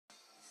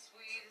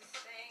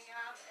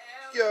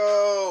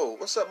Yo,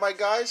 what's up, my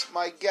guys,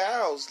 my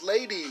gals,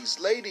 ladies,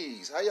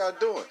 how y'all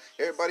doing?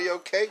 Everybody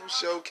okay? The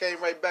show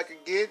came right back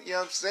again, you know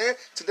what I'm saying?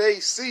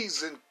 Today's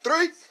season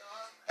 3,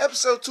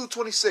 episode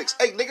 226.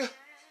 Hey, nigga,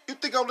 you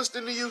think I'm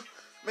listening to you?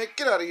 Man,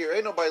 get out of here.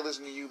 Ain't nobody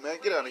listening to you, man.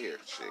 Get out of here.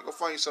 Shit, go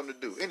find you something to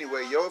do.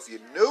 Anyway, yo, if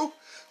you're new,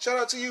 shout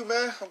out to you,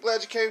 man. I'm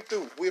glad you came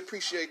through. We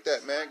appreciate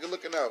that, man. Good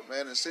looking out,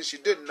 man. And since you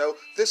didn't know,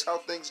 this how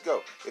things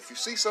go. If you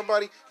see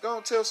somebody, go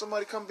and tell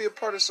somebody, come be a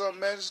part of something,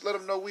 man. Just let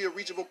them know we a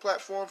reachable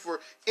platform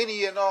for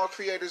any and all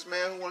creators,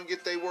 man, who want to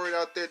get their word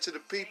out there to the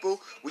people.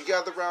 We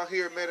gather around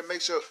here, man, to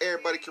make sure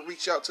everybody can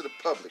reach out to the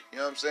public. You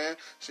know what I'm saying?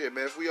 Shit,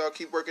 man, if we all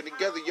keep working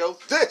together, yo,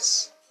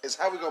 this is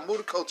how we gonna move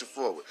the culture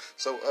forward.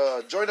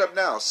 So join up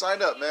now.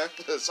 Sign up, man.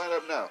 Sign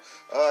up now.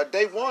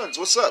 Day ones,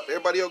 what's up?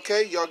 Everybody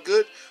okay? Y'all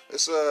good?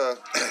 It's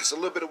it's a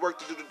little bit of work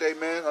to do today,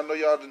 man. I know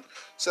y'all done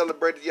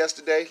celebrated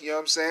yesterday, you know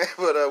what I'm saying?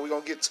 But we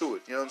gonna get to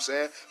it, you know what I'm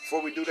saying?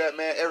 Before we do that,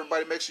 man,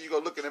 everybody make sure you go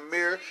look in the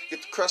mirror,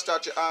 get the crust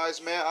out your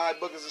eyes, man, eye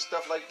boogers and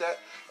stuff like that.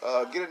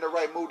 Get in the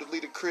right mood to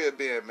lead the crib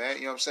in, man,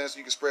 you know what I'm saying? So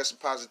you can spread some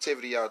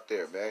positivity out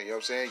there, man, you know what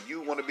I'm saying?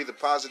 You want to be the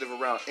positive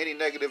around any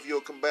negative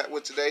you'll combat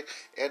with today.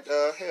 And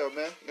hell,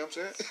 man, you know what I'm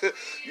saying?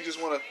 You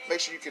just want to make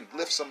sure you can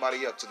lift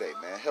somebody up today,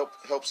 man.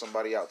 Help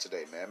somebody out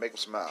today, man. Make them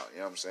smile, you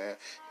know what I'm saying?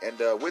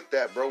 And with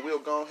that, bro, we'll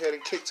go ahead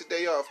and kick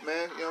today off,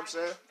 man, you know what I'm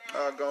saying?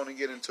 I'll go on and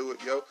get into it,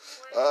 yo.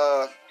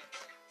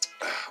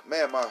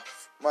 Man,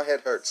 my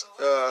head hurts.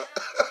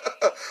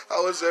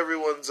 How was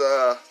everyone's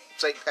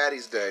St.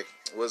 Patty's Day?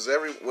 Was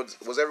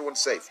everyone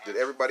safe? Did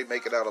everybody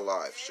make it out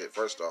alive? Shit,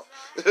 first off,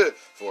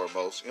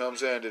 foremost, you know what I'm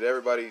saying? Did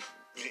everybody,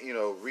 you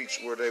know,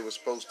 reach where they were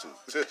supposed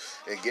to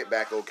and get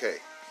back okay?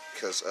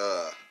 Because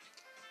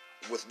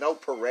with no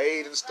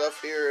parade and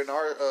stuff here in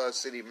our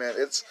city, man,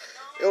 it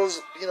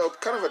was, you know,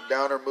 kind of a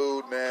downer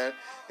mood, man,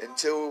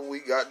 until we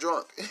got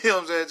drunk. You know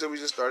what I'm saying? Until we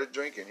just started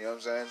drinking, you know what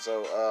I'm saying?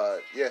 So,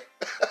 yeah.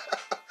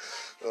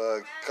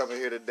 Coming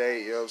here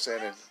today, you know what I'm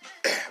saying, and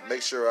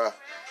make sure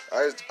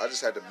I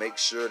just had to make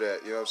sure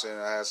that, you know what I'm saying,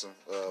 I had some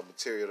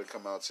material to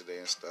come out today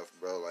and stuff,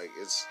 bro. Like,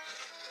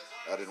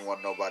 I didn't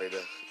want nobody to,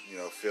 you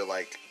know, feel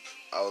like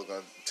I was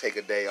going to take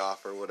a day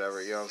off or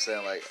whatever, you know what I'm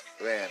saying? Like,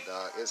 man,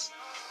 dog,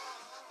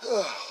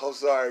 I'm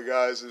sorry,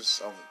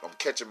 guys. I'm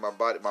catching my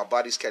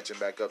body's catching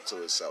back up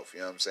to itself.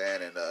 You know what I'm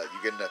saying? And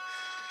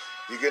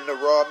you're getting the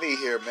raw meat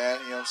here, man.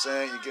 You know what I'm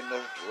saying? You're getting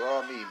the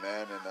raw meat,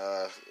 man.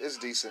 And it's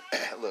decent.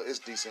 Look, it's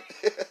decent.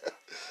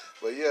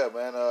 But yeah,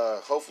 man.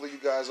 Hopefully you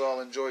guys all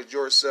enjoyed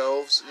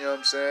yourselves. You know what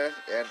I'm saying?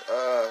 And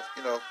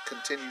you know,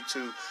 continue to,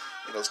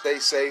 you know, stay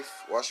safe.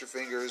 Wash your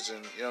fingers,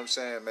 and you know what I'm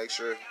saying. Make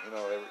sure, you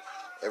know,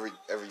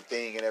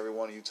 everything and every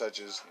one of you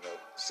touches, you know,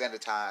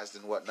 sanitized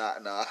and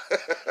whatnot. Nah.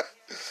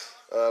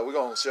 We're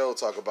going to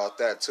talk about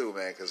that too,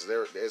 man, because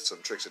there's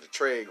some tricks of the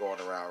trade going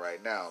around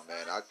right now,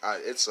 man.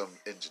 It's some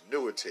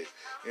ingenuity,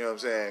 you know what I'm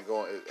saying,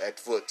 going at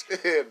foot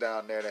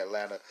down there in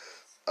Atlanta.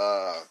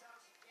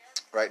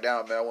 Right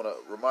now, man, I want to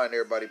remind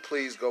everybody,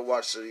 please go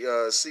watch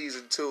the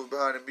season 2 of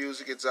Behind the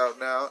Music. It's out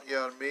now, you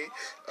know what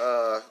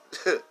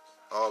I mean?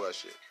 All that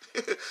shit.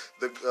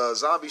 The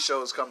zombie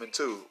show is coming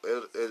too.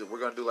 We're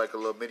going to do like a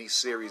little mini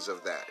series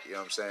of that, you know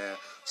what I'm saying?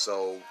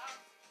 So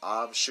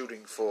I'm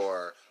shooting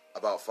for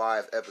about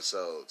 5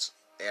 episodes,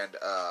 and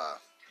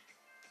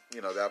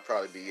you know, that'll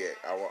probably be it.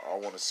 I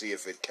want to see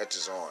if it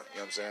catches on, you know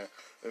what I'm saying?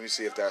 Let me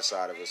see if that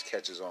side of us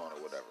catches on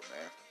or whatever,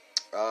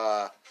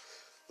 man.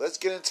 Let's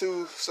get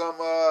into some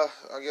I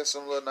guess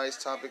some little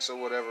nice topics or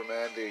whatever,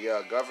 man.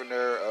 The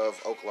governor of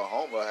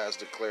Oklahoma has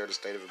declared a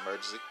state of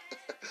emergency.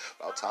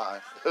 About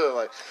time.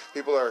 Like,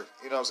 people are,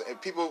 you know what I'm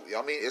saying,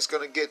 I mean, it's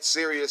gonna get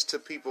serious to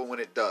people when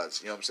it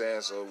does, you know what I'm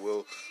saying? So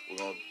we're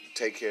gonna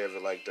take care of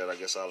it like that. I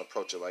guess I'll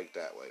approach it like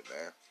that way,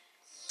 man.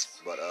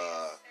 But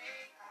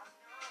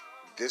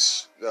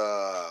this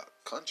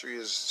country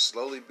is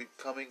slowly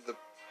becoming the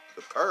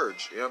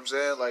purge. You know what I'm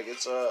saying? Like,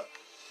 it's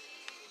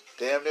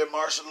damn near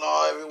martial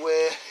law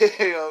everywhere.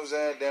 You know what I'm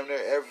saying? Damn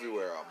near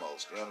everywhere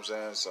almost. You know what I'm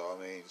saying? So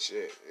I mean,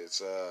 shit.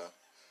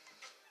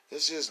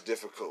 It's just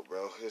difficult,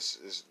 bro.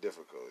 It's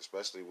difficult,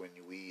 especially when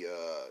we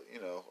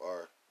you know,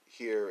 are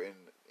here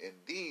in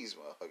these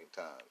motherfucking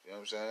times. You know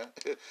what I'm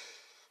saying?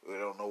 We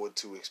don't know what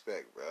to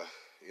expect, bro.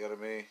 You know what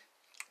I mean?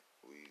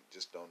 We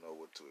just don't know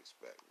what to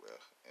expect, bro.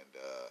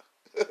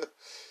 And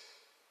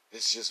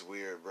it's just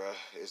weird, bro.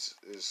 It's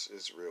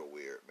real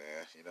weird,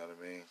 man. You know what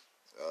I mean?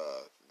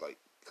 Like,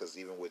 because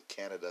even with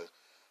Canada,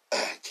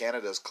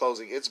 Canada's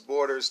closing its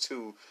borders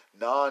to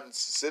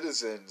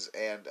non-citizens,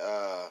 and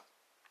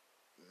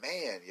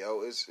man,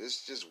 yo, it's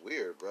just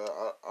weird, bro.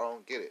 I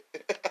don't get it.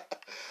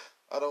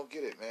 I don't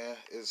get it, man.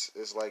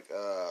 It's like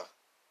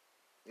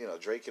you know,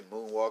 Drake can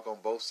moonwalk on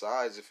both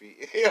sides if he,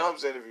 you know what I'm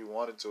saying, if he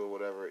wanted to or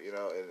whatever, you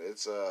know, and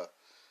it's I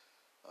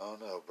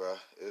don't know, bro.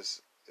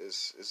 It's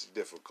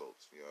difficult,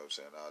 you know what I'm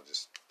saying? I'll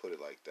just put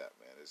it like that,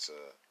 man.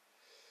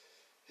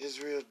 It's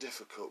real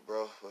difficult,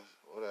 bro. But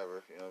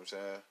whatever, you know what I'm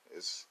saying?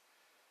 It's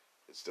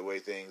the way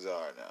things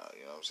are now,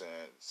 you know what I'm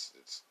saying?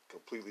 It's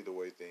completely the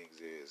way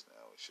things is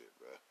now and shit,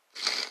 bro.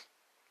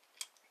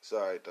 It's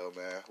alright though,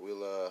 man.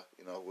 We'll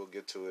you know, we'll get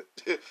get to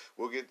it.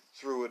 We'll get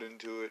through it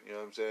into it. You know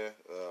what I'm saying?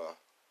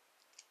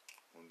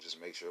 We'll just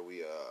make sure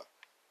we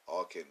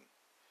all can,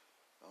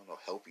 I don't know,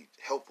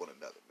 help one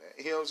another, man.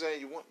 You know what I'm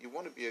saying? You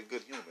want to be a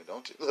good human,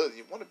 don't you? Look,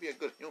 you want to be a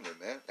good human,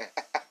 man.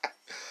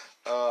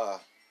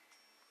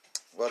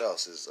 What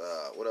else is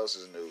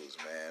news,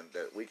 man,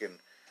 that we can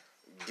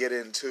get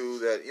into,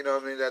 that, you know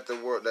what I mean, that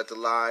the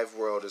live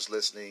world is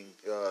listening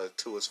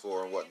to us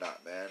for and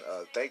whatnot, man.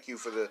 Thank you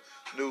for the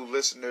new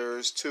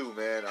listeners too,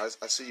 man.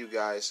 I see you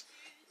guys.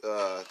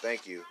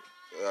 Thank you.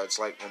 It's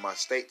like when my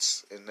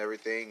states and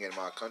everything and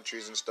my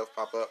countries and stuff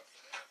pop up,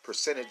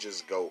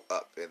 percentages go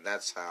up, and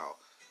that's how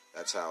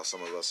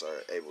some of us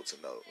are able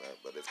to know, man.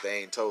 But if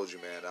they ain't told you,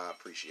 man, I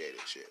appreciate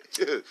it.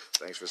 Shit.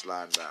 Thanks for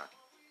sliding by.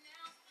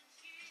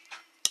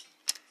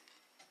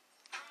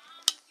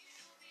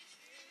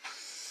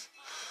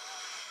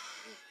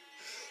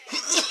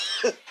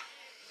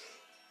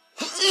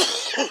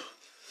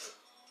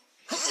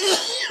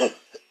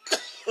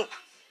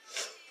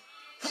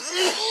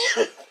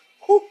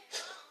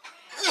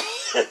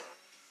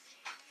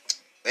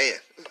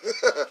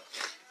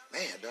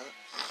 Man, dog.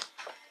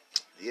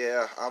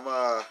 Yeah,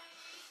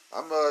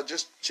 I'm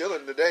just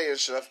chilling today and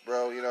stuff,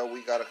 bro. You know,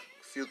 we got a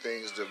few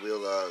things that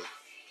we'll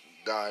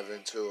dive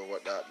into and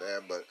whatnot,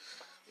 man. But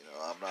you know,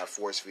 I'm not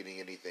force feeding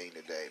anything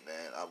today,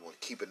 man. I'm gonna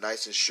keep it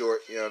nice and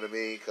short. You know what I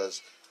mean?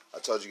 Because I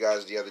told you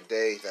guys the other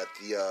day that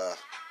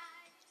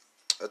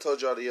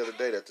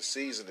the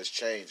season is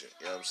changing.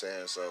 You know what I'm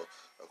saying? So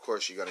of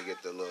course you're gonna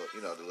get the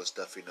little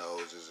stuffy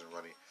noses and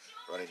runny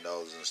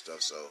noses and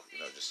stuff. So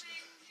just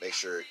make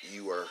sure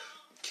you are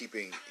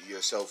keeping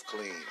yourself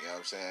clean. You know what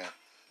I'm saying?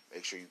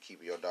 Make sure you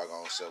keep your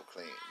doggone self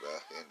clean, bro.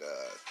 And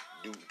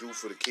do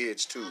for the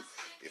kids too.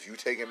 If you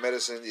taking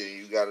medicine,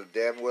 you gotta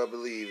damn well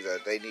believe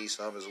that they need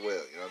some as well.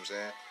 You know what I'm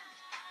saying?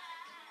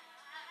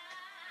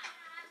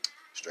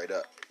 Straight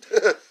up,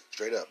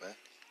 straight up, man.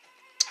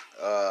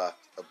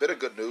 A bit of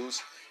good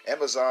news.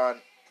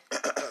 Amazon,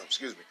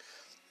 excuse me.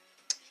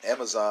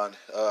 Amazon,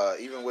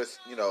 even with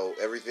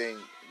everything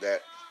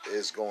that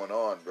is going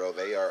on, bro,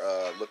 they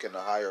are looking to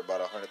hire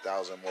about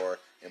 100,000 more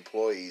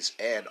employees,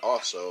 and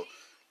also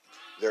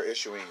they're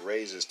issuing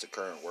raises to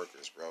current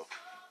workers, bro.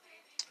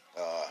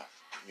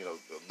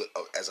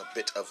 As a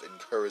bit of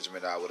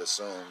encouragement, I would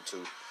assume,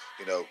 to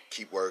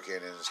keep working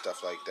and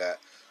stuff like that.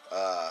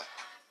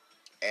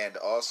 And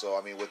also,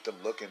 I mean, with them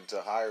looking to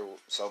hire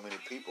so many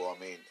people, I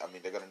mean,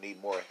 they're gonna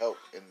need more help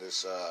in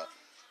this,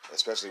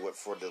 especially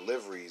for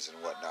deliveries and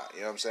whatnot.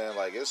 You know what I'm saying?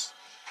 Like, it's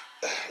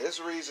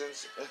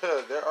reasons.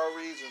 There are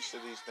reasons to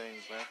these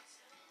things, man.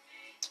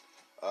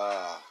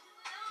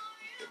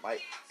 It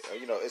might,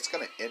 it's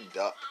gonna end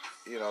up.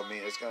 You know what I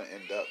mean? It's gonna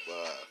end up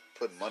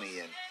putting money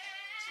in,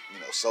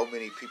 so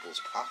many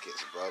people's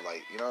pockets, bro.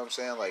 Like, you know what I'm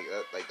saying? Like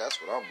that's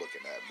what I'm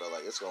looking at, bro.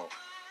 Like, it's gonna,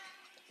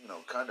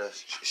 kind of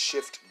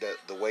shift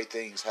the way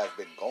things have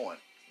been going.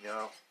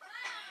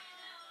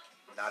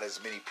 Not as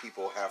many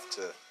people have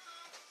to.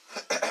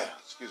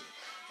 Excuse me.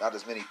 Not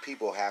as many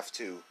people have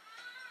to.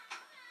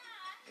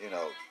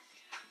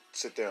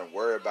 Sit there and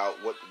worry about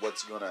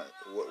what's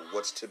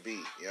to be. You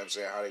know what I'm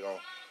saying? How they gonna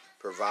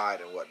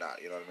provide and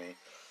whatnot. You know what I mean?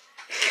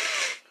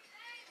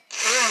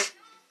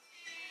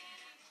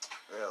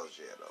 Hell's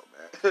yeah, though,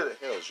 man.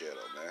 Hell's yeah,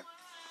 though, man.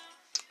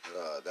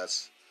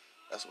 That's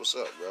what's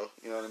up, bro.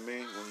 You know what I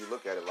mean? When you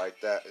look at it like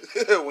that,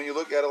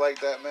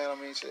 man, I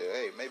mean, shit,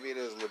 hey, maybe it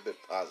is a little bit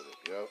positive,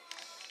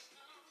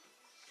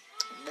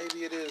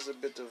 Maybe it is a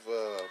bit of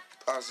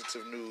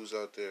positive news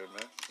out there,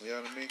 man. You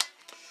know what I mean?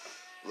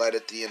 Light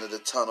at the end of the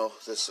tunnel,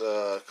 this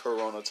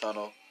Corona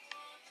tunnel.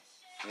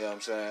 You know what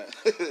I'm saying?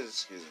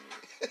 Excuse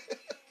me.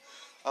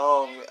 I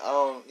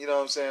don't, you know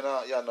what I'm saying?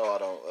 Y'all know I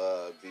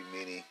don't be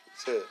meaning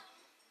to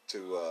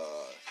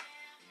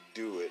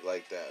do it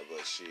like that,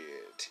 but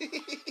shit.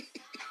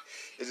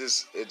 It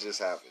just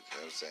happens, you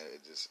know what I'm saying?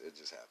 It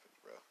just happens,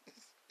 bro.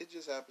 It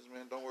just happens,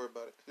 man. Don't worry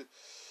about it.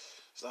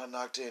 It's not a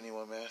knock to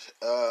anyone, man.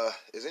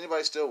 Is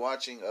anybody still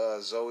watching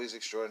Zoe's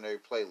Extraordinary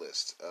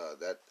Playlist?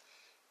 That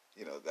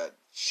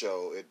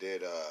show, it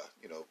did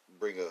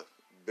bring a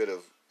bit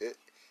of it.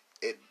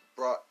 It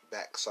brought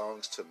back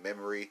songs to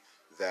memory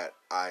that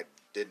I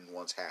didn't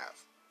once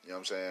have. You know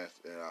what I'm saying?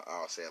 And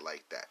I'll say it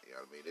like that. You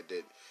know what I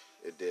mean?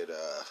 It did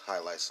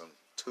highlight some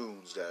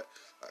tunes that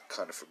I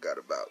kind of forgot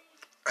about.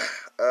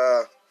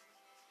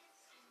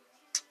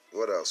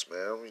 What else,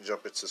 man? Let me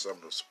jump into some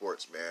of the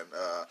sports, man.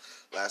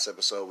 Last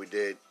episode we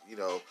did,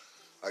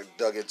 I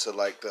dug into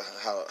like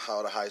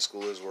how the high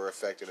schoolers were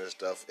affected and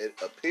stuff. It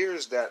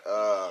appears that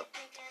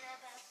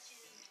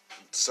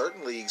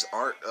certain leagues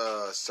aren't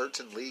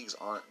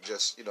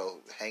just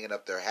hanging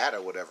up their hat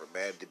or whatever,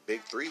 man. The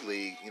Big Three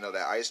league,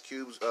 that Ice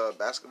Cube's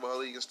basketball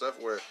league and stuff,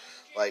 where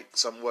like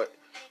somewhat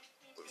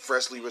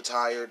freshly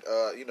retired,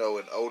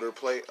 and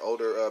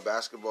older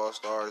basketball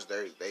stars,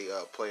 they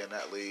play in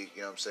that league.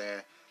 You know what I'm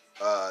saying?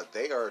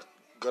 They are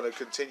gonna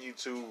continue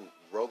to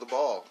roll the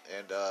ball,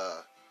 and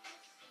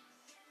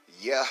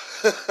yeah,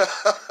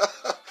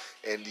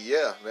 and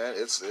yeah, man,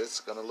 it's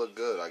gonna look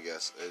good. I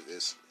guess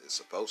it's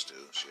supposed to.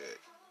 Shit.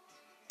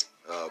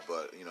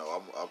 But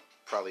I'll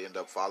probably end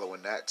up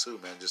following that too,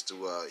 man, just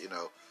to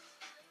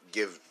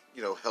give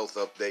health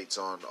updates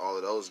on all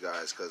of those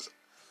guys, because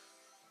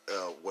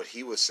what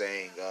he was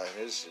saying in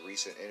his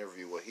recent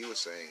interview, what he was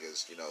saying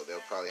is, they'll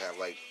probably have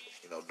like,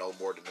 no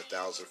more than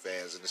 1,000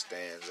 fans in the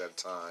stands at a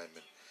time,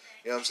 and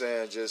you know what I'm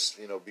saying, just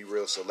be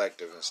real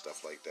selective and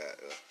stuff like that.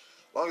 As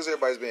long as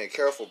everybody's being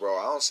careful, bro,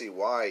 I don't see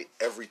why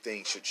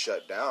everything should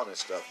shut down and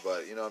stuff.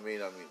 But you know what I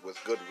mean. With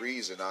good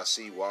reason, I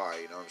see why.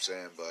 You know what I'm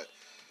saying. But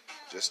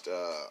just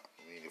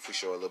if we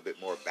show a little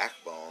bit more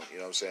backbone, you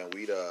know what I'm saying,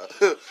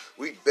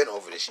 we'd been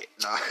over this shit.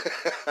 Nah.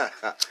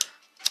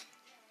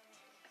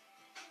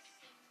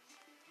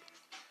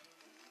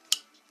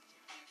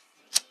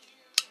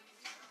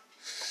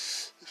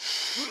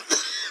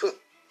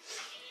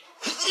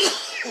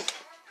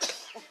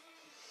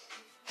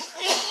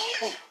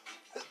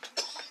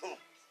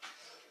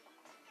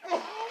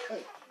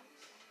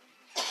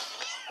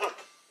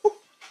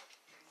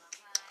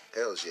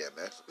 Hells yeah,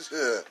 man.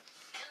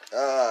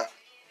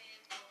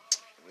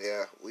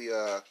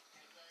 Yeah,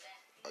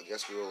 I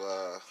guess we'll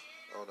I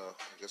don't know.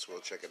 I guess we'll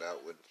check it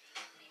out when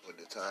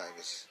the time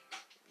is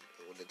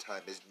now. When the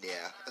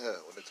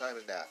time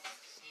is now.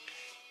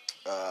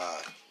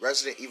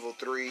 Resident Evil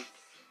 3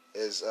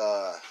 is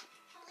I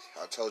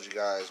told you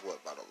guys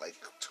about like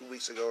 2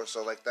 weeks ago or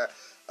so, like that.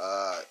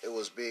 It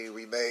was being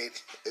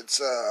remade. It's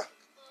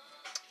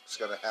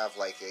gonna have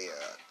like a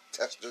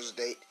tester's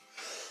date.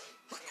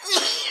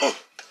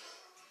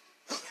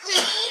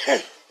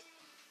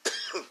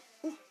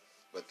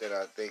 But then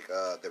I think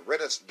the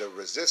Renaissance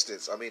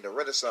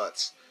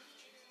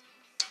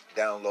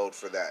download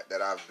for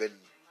that I've been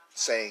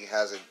saying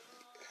hasn't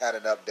had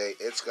an update.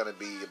 It's gonna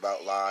be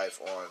about live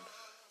on,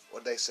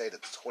 what they say, the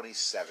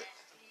 27th.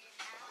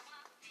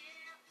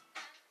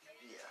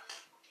 Yeah,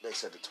 they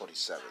said the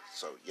 27th.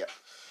 So yeah,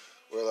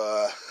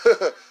 we'll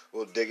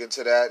we'll dig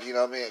into that. You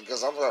know what I mean?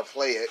 Because I'm gonna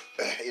play it.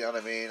 You know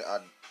what I mean?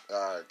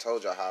 I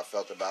told y'all how I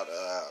felt about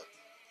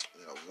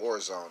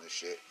Warzone and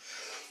shit.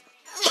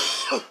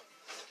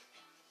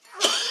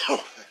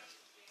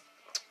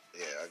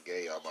 Yeah, I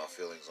gave y'all my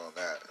feelings on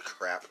that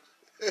crap.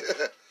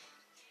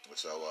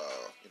 So,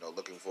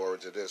 looking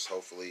forward to this.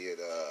 Hopefully it,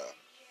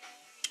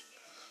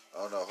 I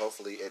don't know,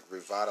 hopefully it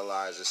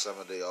revitalizes some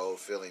of the old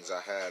feelings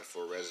I had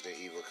for Resident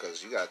Evil,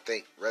 because you gotta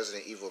think,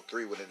 Resident Evil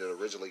 3, when it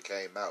originally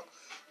came out,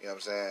 you know what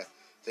I'm saying?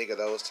 Think of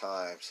those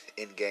times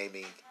in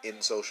gaming,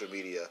 in social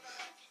media,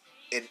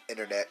 in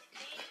internet.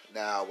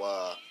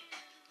 Now,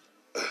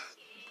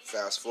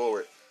 fast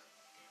forward,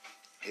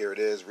 here it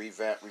is,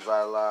 revamped,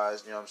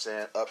 revitalized, you know what I'm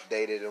saying,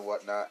 updated and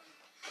whatnot,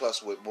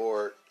 plus with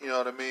more, you know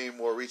what I mean,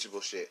 more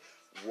reachable shit.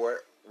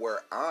 Where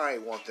I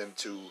want them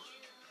to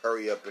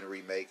hurry up and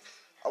remake,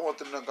 I want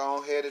them to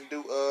go ahead and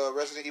do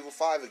Resident Evil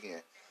 5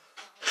 again.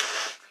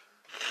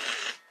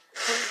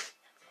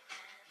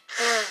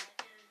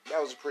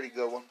 That was a pretty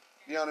good one.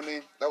 You know what I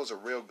mean? That was a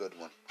real good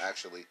one,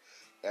 actually.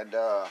 And,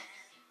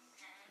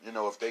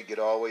 if they get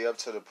all the way up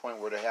to the point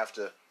where they have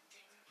to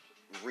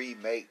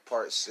remake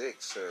part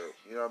 6, or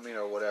you know what I mean,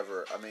 or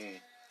whatever, I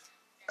mean,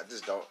 I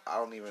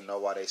don't even know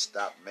why they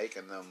stopped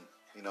making them,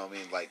 you know what I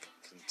mean, like,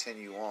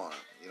 continue on,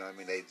 you know what I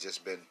mean, they've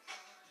just been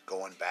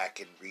going back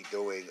and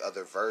redoing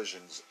other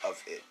versions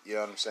of it, you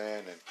know what I'm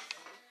saying, and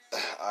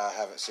I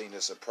haven't seen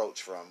this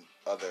approach from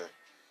other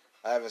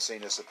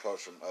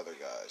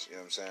guys, you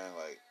know what I'm saying,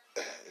 like,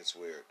 it's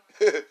weird.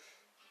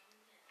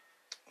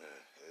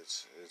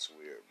 It's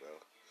weird, bro.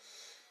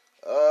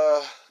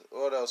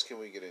 What else can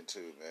we get into,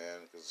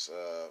 man? Because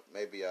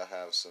maybe I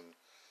have some.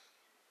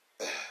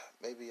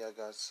 Maybe I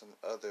got some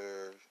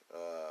other.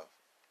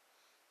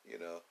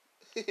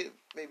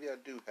 Maybe I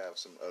do have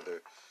some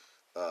other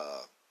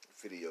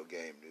video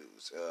game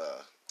news.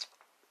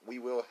 We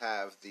will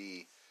have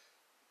the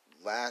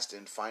last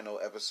and final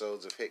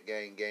episodes of Hit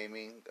Gang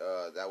Gaming.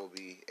 That will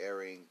be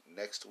airing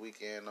next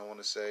weekend, I want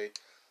to say.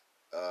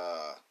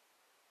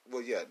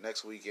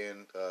 Next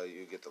weekend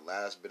you get the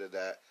last bit of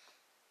that,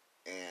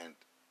 and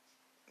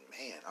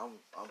man, I'm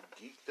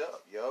geeked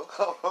up, yo.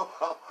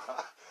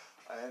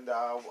 And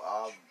I'm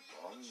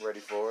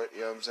ready for it.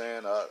 You know what I'm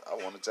saying? I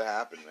want it to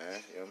happen,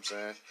 man. You know what I'm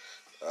saying?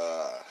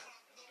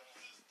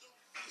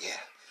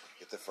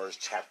 Get the first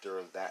chapter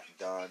of that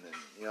done, and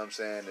you know what I'm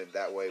saying. And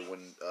that way,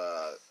 when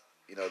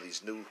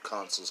these new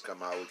consoles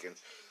come out, we can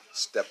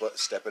step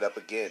it up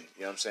again.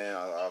 You know what I'm saying?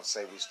 I'll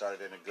say we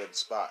started in a good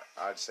spot.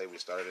 I'd say we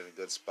started in a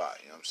good spot.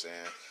 You know what I'm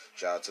saying?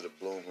 Shout out to the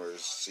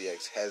Bloomers,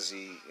 CX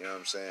Hezzy. You know what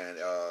I'm saying?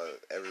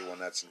 Everyone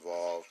that's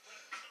involved.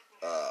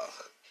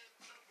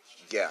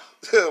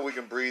 We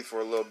can breathe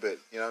for a little bit.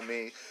 You know what I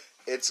mean?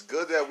 It's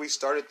good that we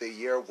started the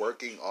year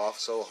working off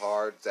so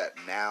hard that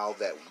now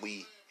that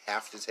we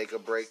have to take a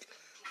break,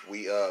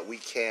 we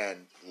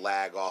can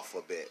lag off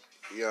a bit.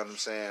 You know what I'm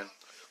saying?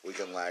 We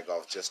can lag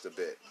off just a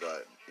bit,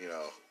 but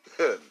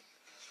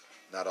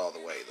not all the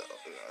way though.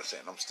 You know what I'm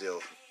saying? I'm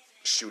still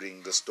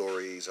shooting the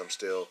stories. I'm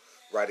still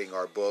writing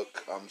our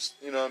book.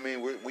 You know what I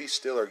mean? We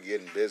still are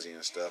getting busy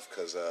and stuff,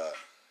 because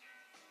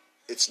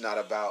it's not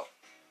about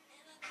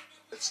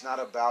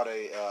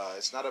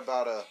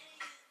a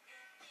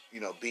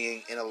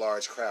being in a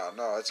large crowd.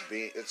 No,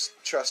 it's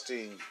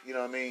trusting, what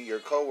I mean, your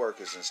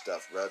coworkers and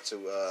stuff, bro,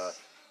 to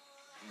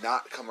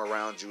not come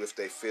around you if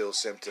they feel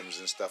symptoms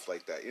and stuff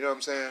like that. You know what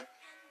I'm saying?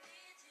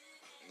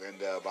 And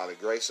by the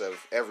grace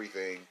of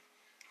everything,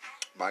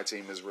 my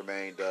team has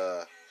remained,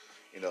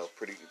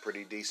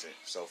 pretty decent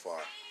so far.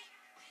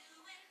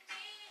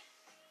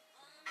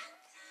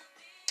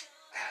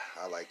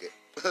 I like it.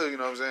 You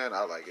know what I'm saying?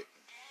 I like it.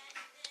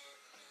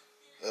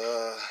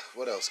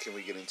 What else can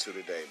we get into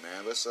today,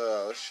 man? Let's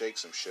shake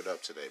some shit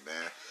up today,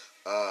 man.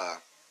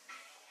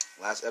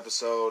 Last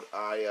episode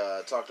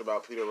I talked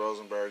about Peter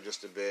Rosenberg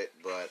just a bit,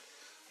 but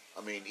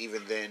I mean,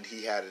 even then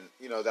he hadn't,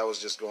 that was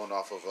just going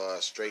off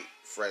of straight,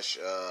 fresh,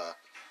 that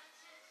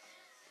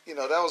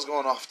was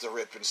going off the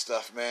rip and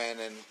stuff, man.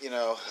 And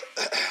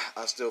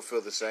I still feel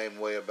the same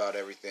way about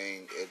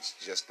everything. It's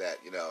just that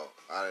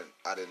I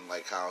didn't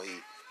like how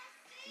he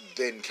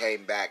then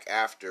came back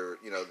after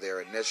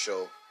their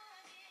initial.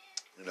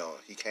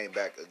 He came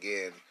back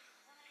again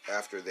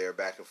after their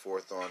back and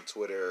forth on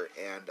Twitter,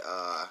 and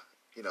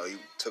he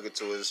took it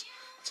to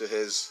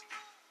his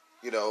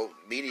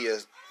media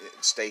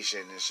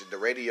station and shit, the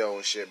radio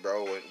and shit,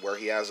 bro, and where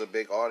he has a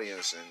big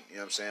audience,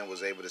 and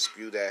was able to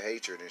spew that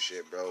hatred and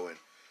shit, bro, and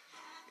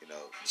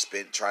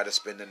try to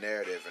spin the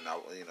narrative, and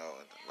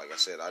like I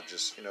said, I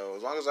just as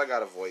long as I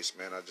got a voice,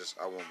 man, I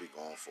won't be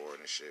going for it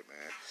and shit,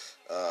 man.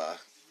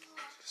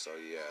 So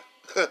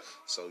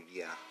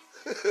yeah.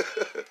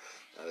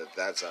 Now that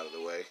that's out of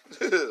the way.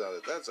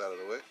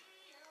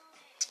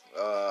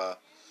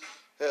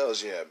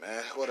 Hells yeah,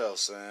 man. What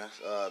else, man?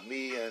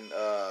 Me and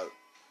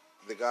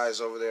the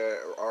guys over there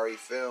at RE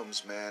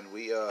Films, man,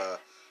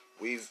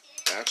 we've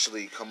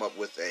actually come up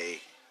with a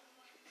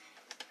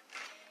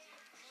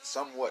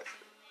somewhat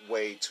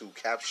way to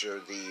capture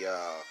the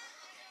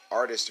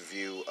artist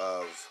view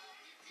of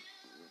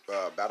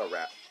battle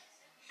rap.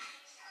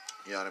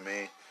 You know what I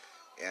mean?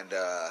 And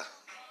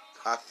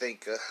I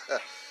think,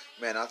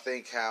 man, I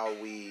think how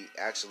we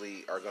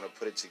actually are going to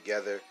put it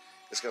together,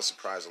 it's going to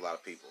surprise a lot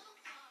of people.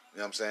 You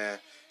know what I'm saying?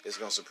 It's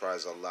going to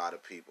surprise a lot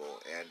of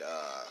people. And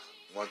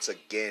once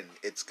again,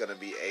 it's going to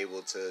be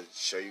able to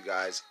show you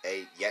guys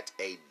yet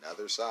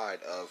another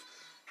side of,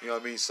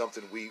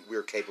 something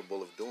we're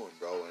capable of doing,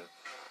 bro. And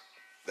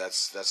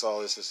that's all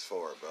this is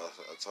for, bro.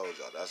 I told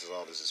y'all, that's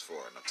all this is for.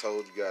 And I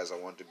told you guys I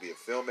wanted to be a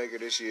filmmaker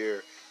this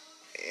year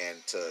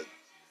and to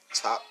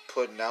top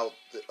putting out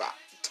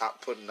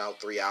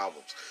 3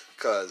 albums,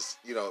 because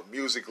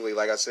musically,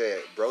 like I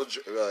said, bro,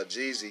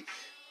 Jeezy,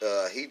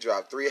 he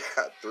dropped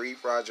three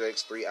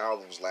projects, 3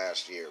 albums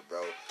last year,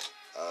 bro.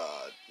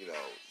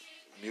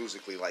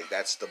 Musically, like,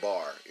 that's the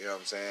bar. You know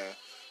what I'm saying?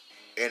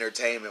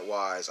 Entertainment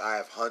wise, I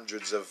have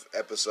hundreds of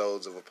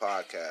episodes of a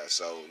podcast,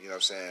 so you know what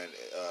I'm saying.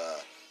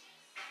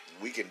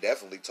 We can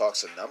definitely talk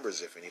some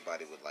numbers if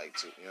anybody would like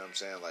to. You know what I'm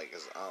saying? Like,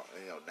 cause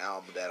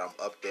now that I'm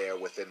up there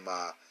within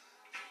my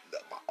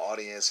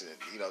audience, and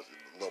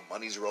little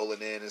money's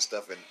rolling in and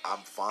stuff, and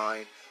I'm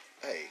fine.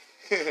 Hey,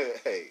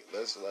 hey,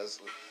 let's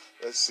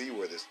see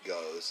where this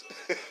goes.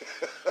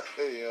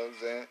 You know what I'm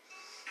saying?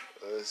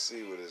 Let's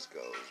see where this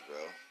goes, bro.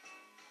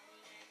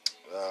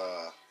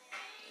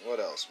 What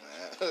else,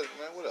 man?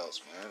 Man, what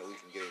else, man? We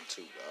can get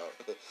into,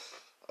 dog.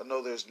 I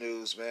know there's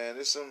news, man.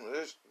 There's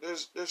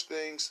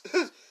things.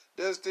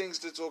 There's things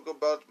to talk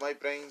about, my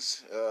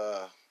brains.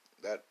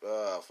 That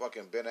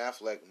fucking Ben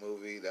Affleck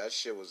movie, that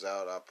shit was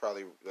out. I'll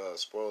probably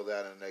spoil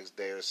that in the next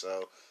day or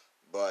so.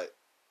 But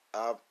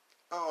I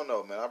don't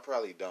know, man. I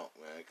probably don't,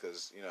 man,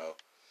 because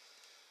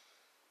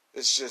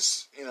it's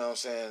just, what I'm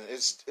saying,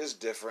 it's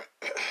different.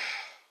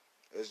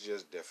 It's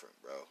just different,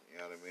 bro. You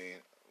know what I mean?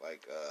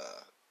 Like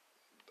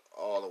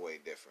all the way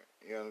different.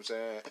 You know what I'm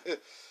saying?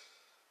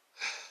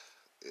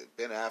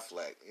 Ben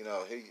Affleck,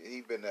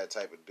 he been that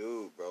type of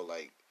dude, bro.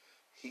 Like,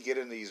 he get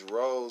in these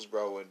roles,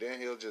 bro, and then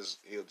he'll just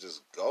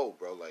go,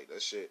 bro. Like,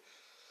 that shit.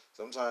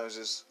 Sometimes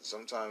it's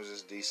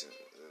decent.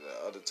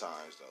 Other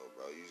times though,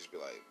 bro, you just be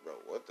like, bro,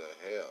 what the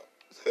hell?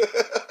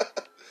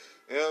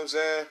 You know what I'm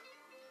saying?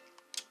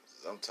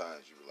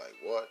 Sometimes you be like,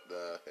 what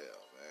the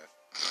hell,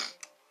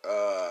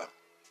 man?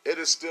 It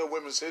is still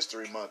Women's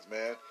History Month,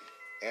 man,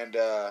 and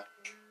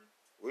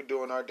we're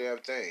doing our damn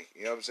thing.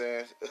 You know what I'm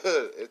saying?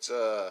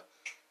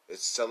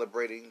 It's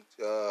celebrating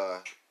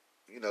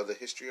the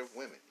history of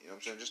women. You know what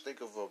I'm saying? Just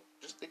think of a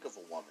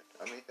woman.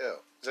 I mean,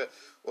 hell,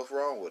 what's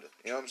wrong with it?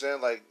 You know what I'm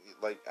saying?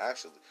 Like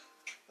actually,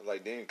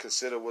 like, then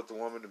consider what the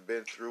woman has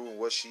been through and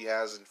what she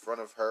has in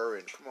front of her.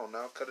 And come on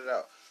now, cut it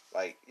out.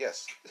 Like,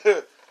 yes,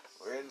 we're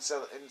in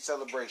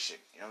celebration.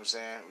 You know what I'm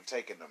saying? We're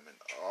taking them in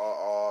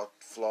all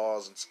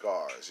flaws and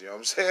scars. You know what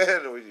I'm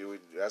saying? We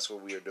that's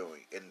what we are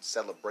doing in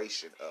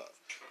celebration of.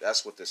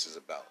 That's what this is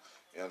about.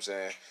 You know what I'm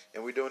saying?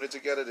 And we're doing it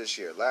together this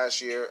year.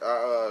 Last year,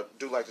 I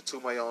do like to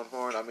toot my own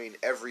horn. I mean,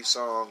 every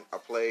song I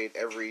played,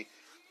 every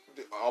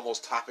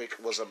almost topic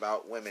was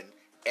about women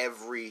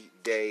every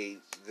day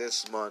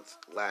this month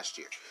last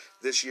year.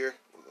 This year,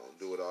 we're going to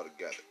do it all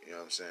together. You know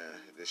what I'm saying?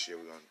 This year,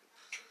 we're going to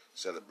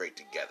celebrate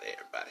together,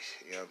 everybody.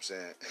 You know what I'm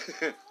saying?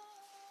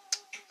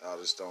 I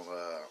just don't,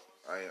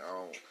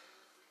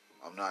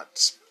 I'm not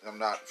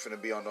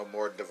finna be on no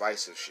more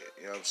divisive shit.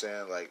 You know what I'm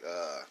saying? Like,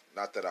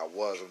 not that I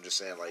was. I'm just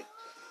saying, like,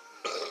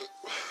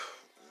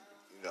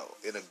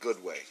 in a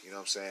good way. You know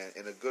what I'm saying?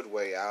 In a good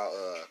way, I'll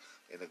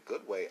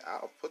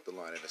put the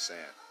line in the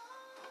sand.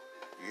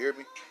 You hear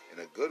me? In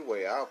a good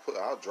way, I'll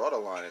draw the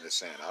line in the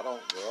sand. I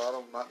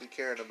don't not be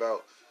caring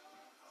about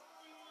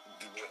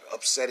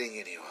upsetting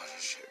anyone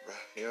and shit, bro.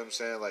 You know what I'm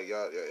saying? Like,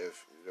 y'all,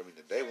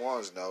 the day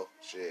ones know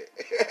shit.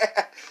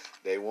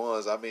 Day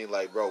ones, I mean,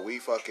 like, bro, we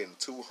fucking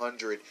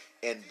 200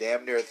 and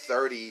damn near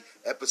 30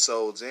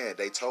 episodes in.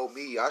 They told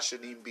me I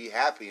shouldn't even be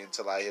happy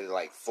until I hit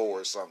like 4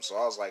 or something. So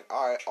I was like,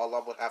 all right, all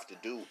I'm gonna have to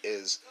do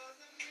is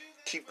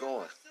keep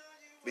going.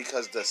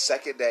 Because the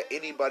second that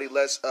anybody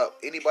lets up,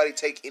 anybody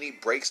take any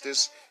breaks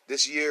this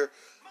year,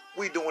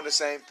 we doing the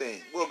same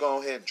thing. We'll go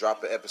ahead and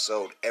drop an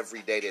episode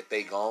every day that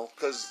they gone,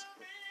 because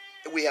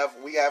we have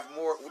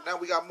more. Now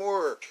we got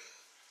more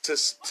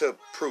to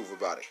prove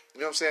about it. You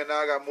know what I'm saying? Now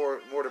I got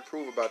more to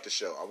prove about the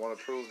show. I want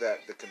to prove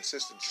that the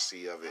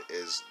consistency of it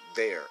is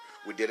there.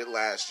 We did it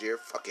last year.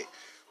 Fuck it,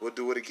 we'll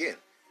do it again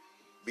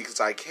because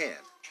I can.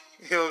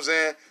 You know what I'm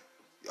saying?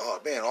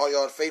 Oh man, all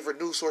y'all favorite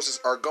news sources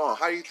are gone.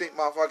 How do you think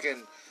my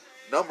fucking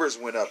numbers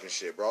went up and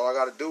shit, bro? All I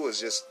gotta do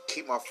is just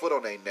keep my foot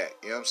on their neck.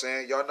 You know what I'm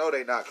saying? Y'all know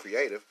they not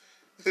creative.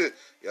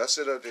 Y'all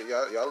sit up there,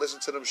 y'all listen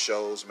to them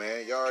shows,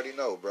 man. Y'all already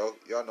know, bro.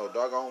 Y'all know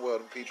doggone well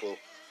them people.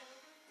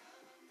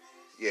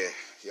 Yeah,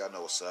 y'all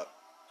know what's up.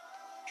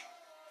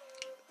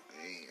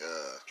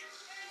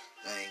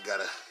 I ain't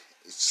gotta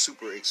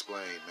super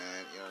explain,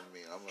 man. You know what I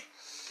mean?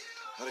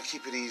 I'm gonna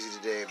keep it easy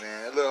today,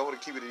 man. Look, I'm gonna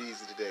keep it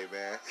easy today,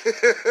 man.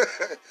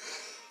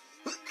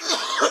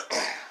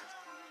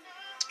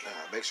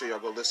 Make sure y'all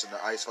go listen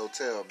to Ice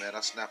Hotel, man.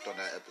 I snapped on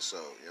that episode.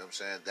 You know what I'm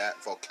saying?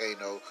 That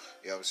Volcano.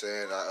 You know what I'm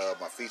saying?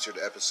 My featured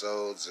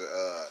episodes,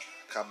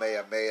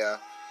 Kamehameha,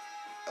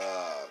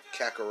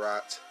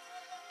 Kakarot.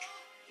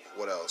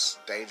 What else?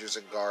 Dangers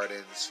and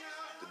Gardens,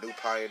 The New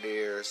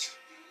Pioneers,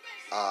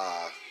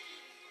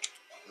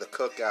 The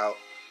Cookout.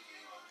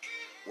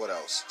 What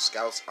else?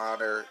 Scouts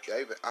Honor.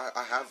 Yeah,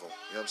 I have them.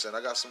 You know what I'm saying?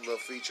 I got some little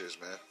features,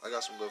 man.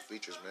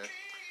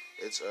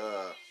 It's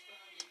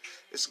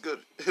good.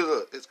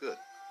 It's good.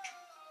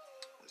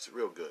 It's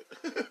real good.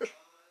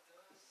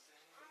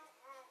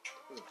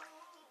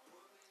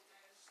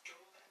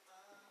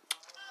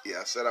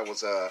 Yeah, I said I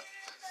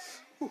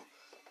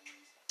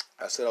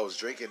was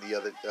drinking the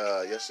other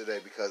yesterday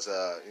because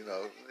in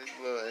a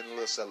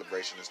little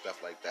celebration and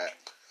stuff like that.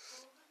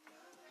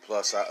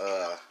 Plus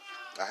I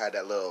had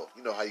that little,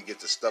 you know how you get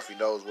the stuffy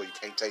nose where you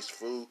can't taste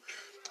food.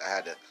 I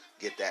had to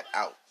get that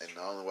out, and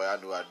the only way I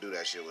knew how to do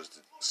that shit was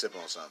to sip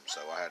on something. So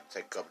I had to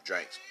take a couple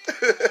drinks.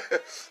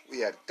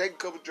 We had to take a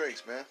couple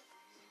drinks, man.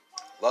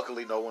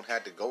 Luckily, no one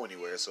had to go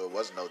anywhere, so it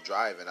wasn't no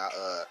driving.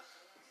 I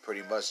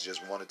pretty much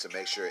just wanted to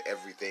make sure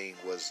everything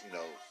was,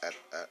 at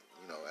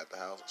the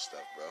house and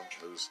stuff, bro.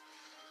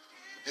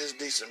 It's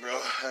decent,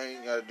 bro. I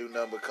ain't gotta do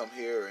nothing but come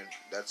here, and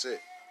that's it.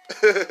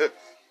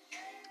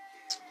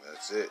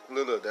 That's it.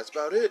 Look, that's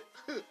about it.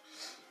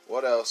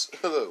 What else?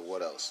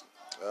 What else?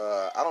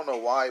 I don't know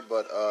why,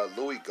 but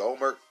Louis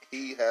Gohmert,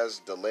 he has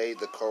delayed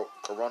the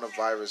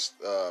coronavirus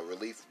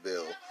relief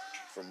bill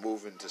from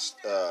moving to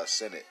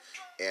Senate,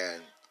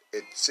 and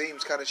it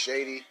seems kind of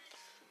shady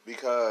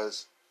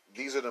because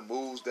these are the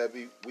moves that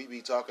we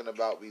be talking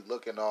about. We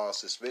looking all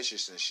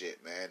suspicious and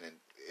shit, man, and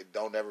it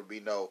don't ever be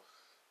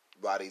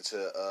nobody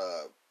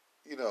to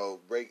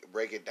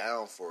break it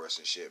down for us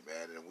and shit,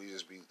 man, and we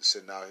just be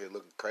sitting out here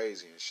looking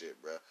crazy and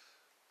shit, bro,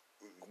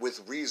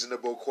 with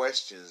reasonable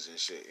questions and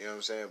shit. You know what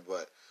I'm saying?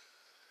 But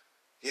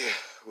yeah,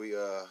 we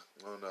I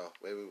don't know.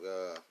 Maybe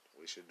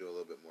we should do a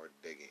little bit more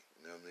digging.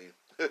 You know what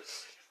I mean?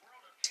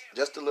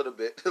 Just a little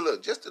bit.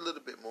 Look, just a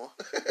little bit more.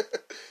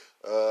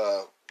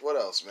 What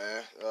else,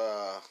 man?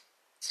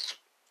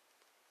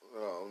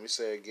 Let me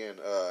say again.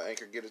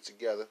 Anchor, get it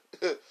together.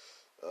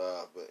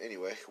 But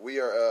anyway, we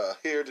are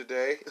here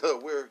today.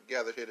 We're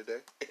gathered here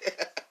today.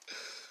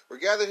 We're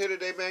gathered here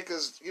today, man,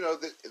 because,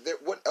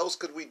 what else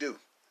could we do?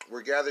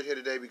 We're gathered here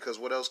today because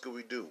what else could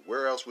we do?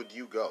 Where else would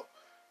you go?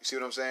 You see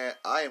what I'm saying?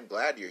 I am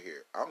glad you're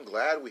here. I'm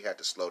glad we had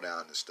to slow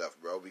down this stuff,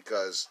 bro,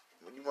 because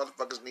you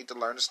motherfuckers need to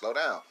learn to slow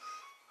down.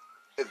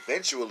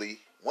 Eventually,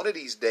 one of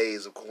these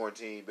days of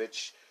quarantine,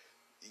 bitch,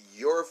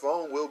 your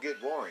phone will get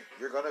boring.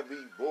 You're gonna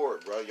be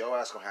bored, bro. Your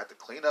ass gonna have to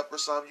clean up or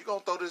something. You gonna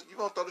throw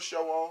the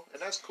show on,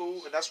 and that's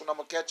cool. And that's when I'm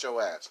gonna catch your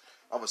ass.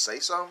 I'm gonna say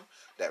something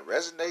that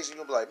resonates, and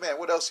you're gonna be like, man,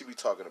 what else he be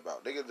talking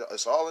about? Nigga,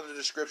 it's all in the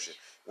description.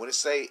 When it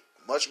say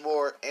much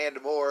more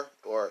and more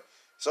or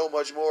so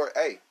much more,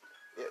 hey,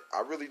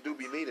 I really do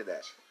be meaning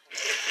that.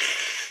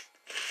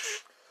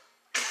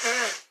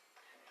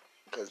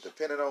 Because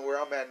depending on where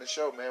I'm at in the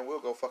show, man, we'll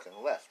go fucking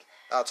left.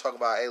 I'll talk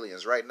about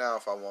aliens right now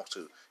if I want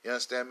to. You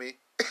understand me?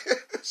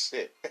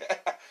 Shit.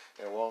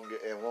 and won't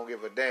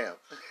give a damn.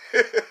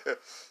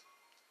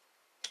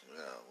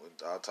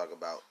 I'll talk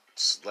about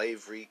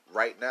slavery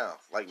right now.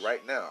 Like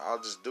right now. I'll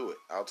just do it.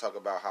 I'll talk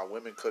about how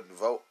women couldn't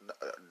vote.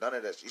 None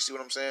of that. You see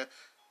what I'm saying?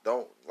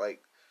 Don't,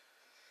 like...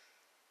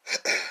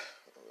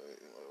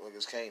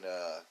 niggas can't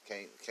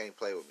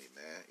play with me,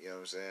 man. You know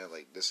what I'm saying?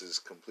 Like, this is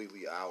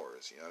completely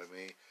ours. You know what I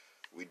mean?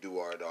 We do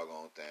our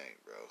doggone thing,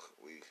 bro.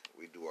 We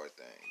do our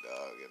thing,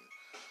 dog, and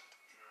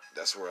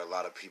that's where a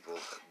lot of people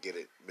get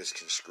it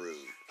misconstrued.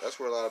 That's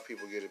where a lot of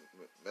people get it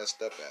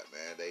messed up at,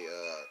 man. They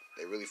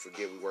really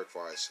forget we work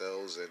for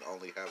ourselves and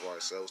only have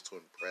ourselves to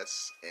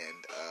impress,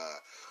 and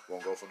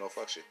won't go for no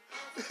fuck shit.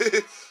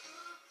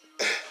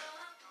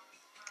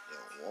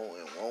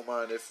 Won't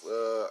mind if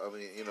the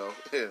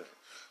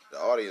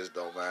audience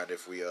don't mind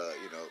if we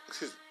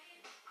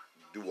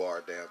do our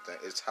damn thing.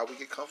 It's how we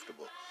get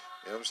comfortable.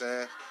 You know what I'm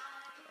saying?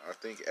 I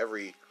think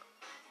every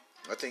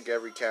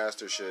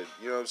caster should,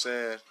 you know what I'm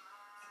saying,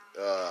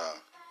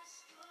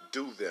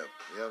 do them.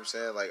 You know what I'm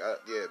saying? Like,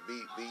 be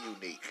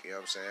unique. You know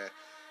what I'm saying?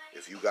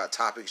 If you got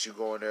topics you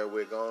go in there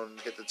with, go and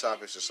hit the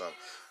topics or something.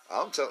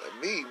 I'm telling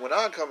me, when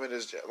I come in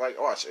this, like,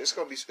 watch, I'm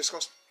gonna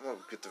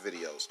get the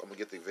videos. I'm gonna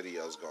get the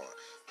videos going,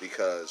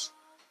 because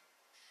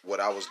what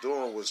I was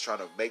doing was trying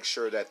to make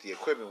sure that the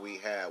equipment we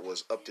had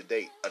was up to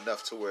date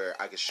enough to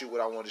where I could shoot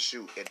what I wanted to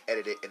shoot and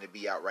edit it and it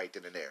be out right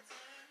then and there.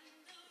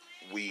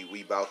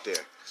 We about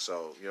there.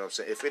 So, you know what I'm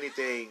saying? If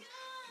anything,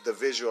 the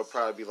visual will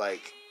probably be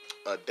like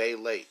a day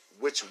late,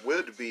 which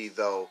would be,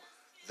 though,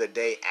 the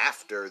day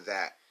after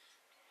that.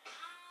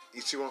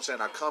 You see what I'm saying?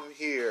 I come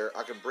here,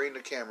 I can bring the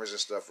cameras and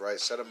stuff, right?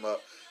 Set them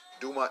up,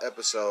 do my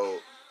episode.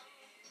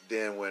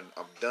 Then when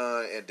I'm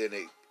done and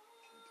then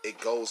it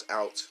goes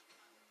out,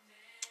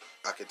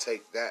 I can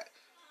take that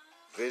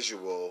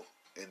visual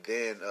and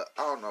then I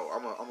don't know.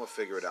 I'm gonna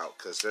figure it out,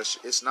 because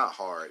it's not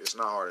hard. It's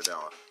not hard at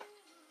all.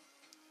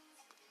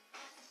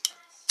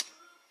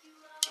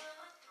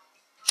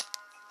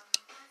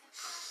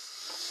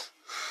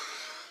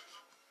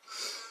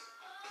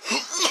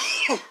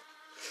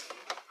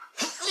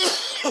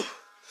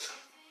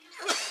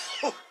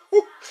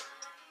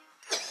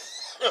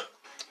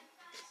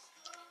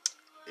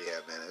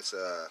 Yeah, man,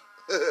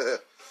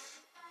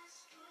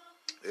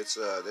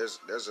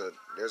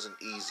 there's an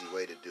easy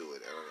way to do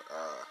it.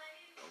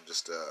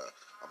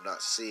 I'm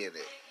not seeing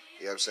it.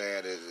 You know what I'm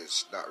saying?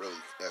 It's not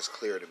really as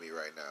clear to me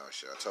right now.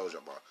 Shit, I told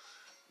you my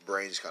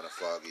brain's kind of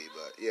foggy,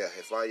 but yeah,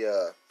 if I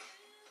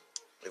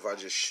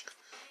just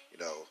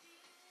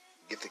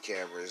get the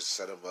cameras,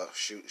 set them up,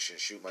 shoot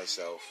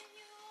myself,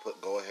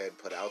 go ahead and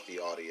put out the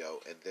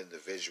audio and then the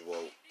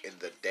visual in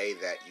the day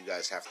that you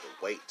guys have to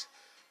wait.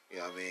 You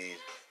know what I mean?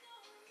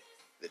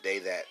 The day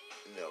that,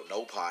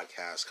 no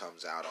podcast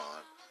comes out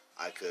on,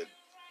 I could,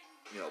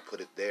 put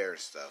it there and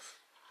stuff.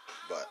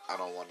 But I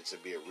don't want it to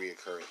be a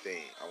reoccurring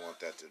thing. I want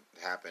that to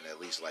happen at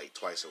least like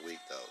twice a week,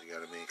 though. You know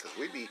what I mean? Because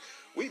we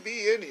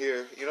be in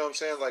here. You know what I'm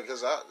saying? Like,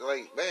 cause I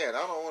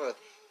don't want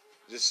to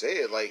just say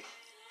it like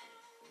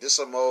this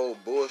some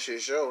old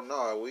bullshit show.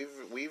 No,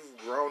 we've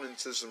grown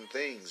into some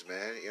things,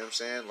 man. You know what I'm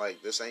saying?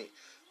 Like, this ain't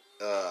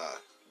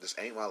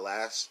my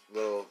last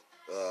little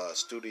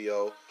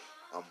studio.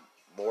 I'm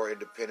more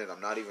independent.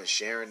 I'm not even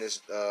sharing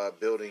this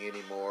building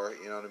anymore.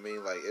 You know what I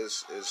mean? Like,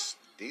 it's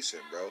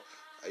decent, bro.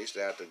 I used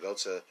to have to go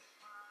to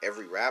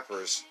every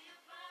rapper's,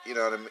 you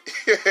know what I mean?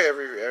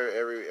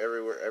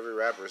 every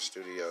rapper's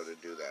studio to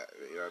do that.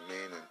 You know what I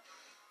mean? And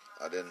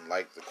I didn't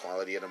like the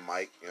quality of the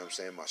mic. You know what I'm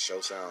saying? My show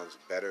sounds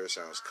better. It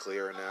sounds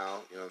clearer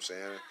now. You know what I'm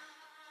saying?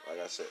 Like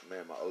I said,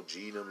 man, my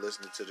OG them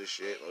listening to this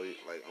shit.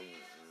 Like, I'm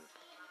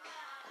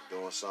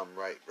doing something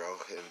right, bro.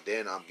 And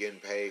then I'm getting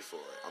paid for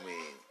it. I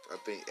mean, I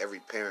think every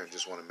parent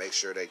just want to make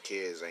sure their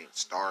kids ain't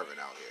starving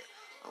out here.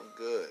 I'm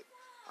good.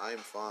 I'm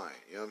fine.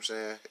 You know what I'm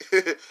saying?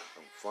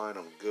 I'm fine.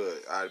 I'm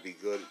good. I'd be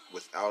good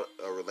without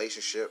a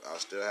relationship. I'll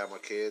still have my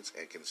kids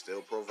and can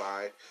still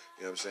provide.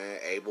 You know what I'm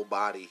saying? Able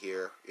body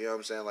here. You know what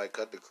I'm saying? Like,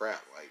 cut the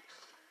crap. Like,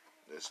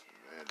 this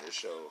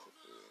show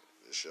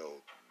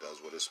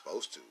does what it's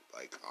supposed to.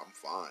 Like, I'm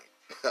fine.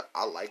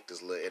 I like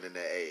this little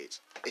internet age.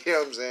 You know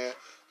what I'm saying?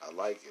 I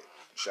like it.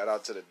 Shout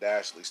out to the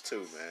Dashleys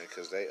too, man,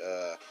 because they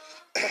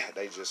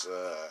they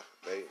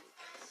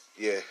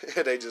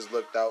just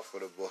looked out for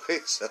the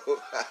boys. So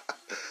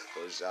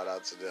shout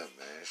out to them,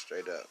 man.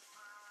 Straight up.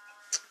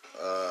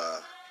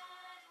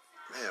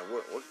 Man,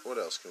 what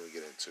else can we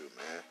get into,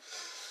 man?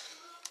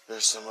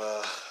 There's some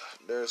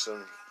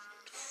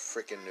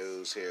freaking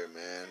news here,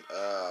 man.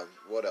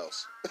 What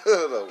else?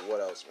 What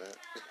else, man?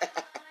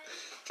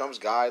 Trump's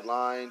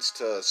guidelines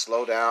to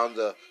slow down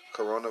the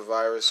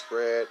coronavirus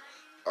spread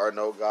are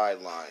no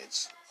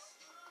guidelines.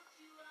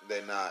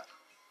 They're not.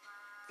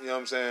 You know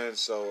what I'm saying?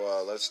 So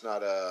let's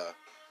not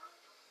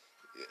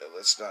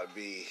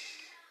be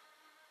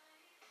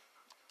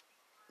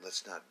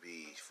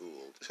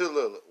fooled.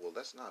 Well,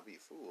 let's not be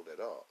fooled at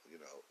all.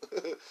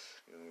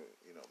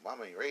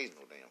 Mama ain't raised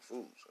no damn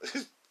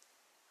fools.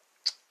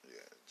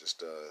 Yeah,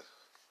 just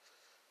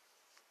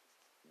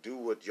do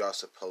what y'all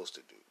supposed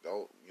to do.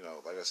 Don't,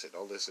 like I said,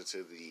 don't listen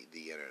to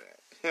the internet.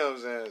 You know what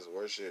I'm saying? It's the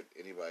worst shit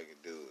anybody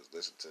can do is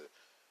listen to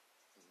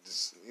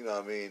just, you know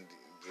what I mean,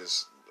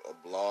 just a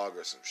blog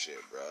or some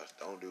shit, bro.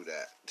 Don't do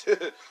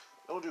that.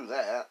 Don't do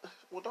that.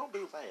 Well, don't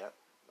do that.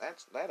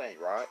 That ain't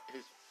right.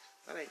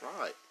 That ain't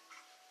right.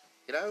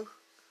 You know?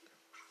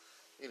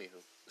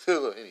 Anywho.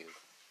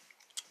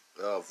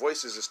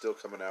 Voices is still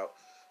coming out.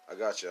 I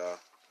got y'all.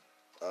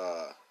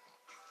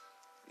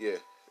 Yeah.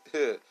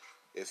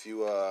 If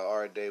you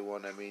are a day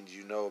one, that means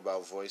you know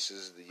about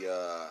Voices,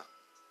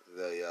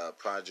 the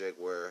project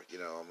where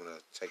I'm gonna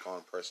take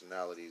on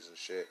personalities and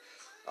shit.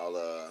 I'll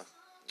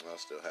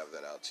still have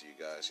that out to you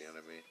guys. You know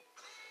what I mean?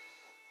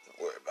 Don't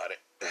worry about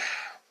it.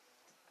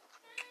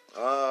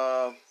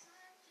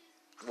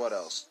 What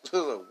else?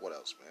 What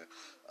else, man?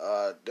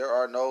 There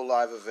are no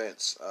live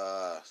events.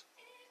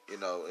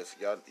 If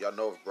y'all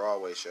know if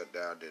Broadway shut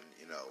down, then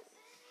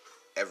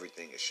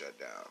everything is shut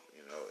down.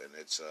 And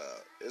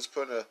it's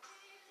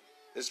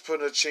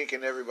putting a chink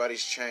in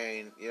everybody's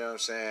chain. You know what I'm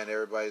saying?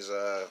 Everybody's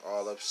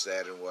all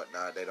upset and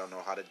whatnot. They don't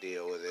know how to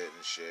deal with it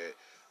and shit.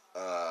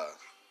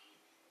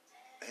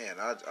 Man,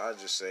 I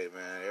just say,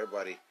 man,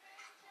 everybody.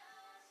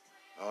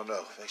 I don't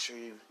know. Make sure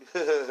you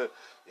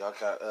y'all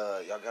got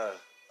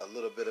a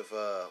little bit of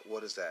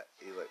what is that?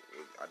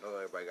 I know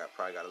everybody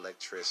probably got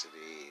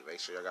electricity. Make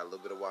sure y'all got a little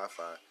bit of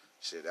Wi-Fi.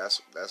 Shit, that's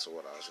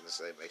what I was gonna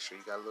say. Make sure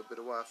you got a little bit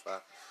of Wi-Fi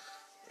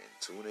and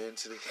tune in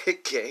to the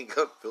Gang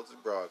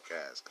Unfiltered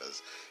broadcast.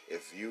 Because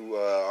if you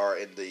are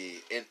in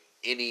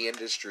any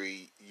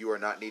industry, you are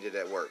not needed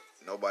at work.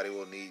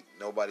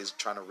 Nobody's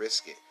trying to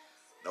risk it.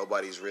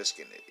 Nobody's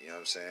risking it. You know what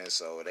I'm saying?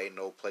 So it ain't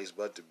no place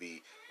but to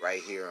be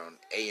right here on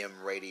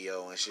AM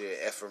radio and shit,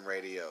 FM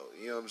radio.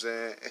 You know what I'm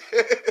saying?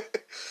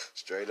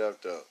 Straight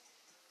up though.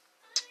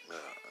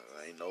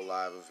 Ain't no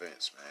live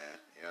events, man.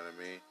 You know what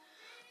I mean?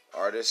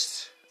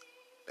 Artists.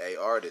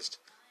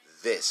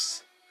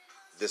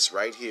 This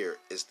right here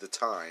is the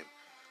time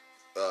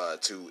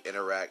to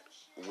interact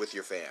with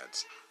your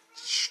fans.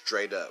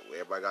 Straight up.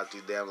 Everybody got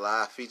these damn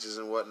live features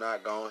and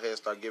whatnot. Go ahead and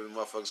start giving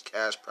motherfuckers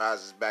cash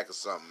prizes back or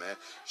something, man.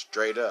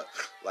 Straight up.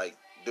 Like,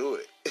 do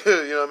it.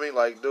 You know what I mean?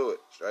 Like, do it.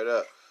 Straight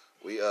up.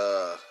 We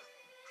all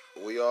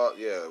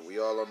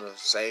on the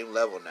same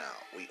level now.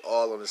 We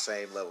all on the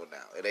same level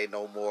now. It ain't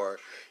no more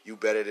you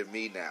better than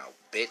me now,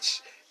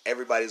 bitch.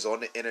 Everybody's on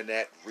the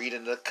internet,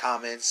 reading the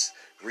comments,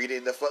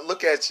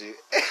 look at you.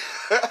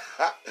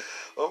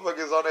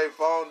 Motherfuckers on their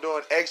phone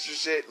doing extra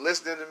shit,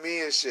 listening to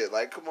me and shit.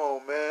 Like, come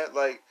on, man.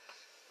 Like,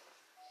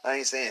 I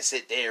ain't saying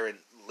sit there and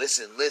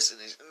listen.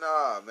 And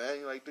nah, man.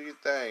 You like, do your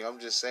thing. I'm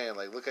just saying,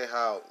 like, look at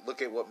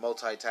what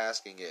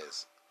multitasking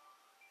is.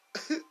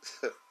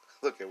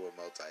 Look at what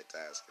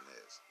multitasking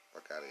is.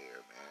 Fuck out of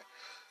here,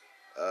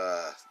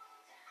 man.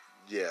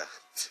 Yeah.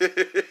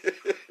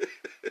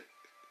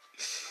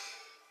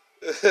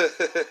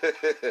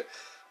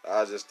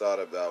 I just thought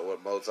about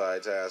what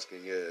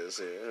multitasking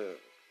is.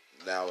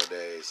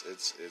 Nowadays,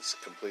 it's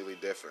completely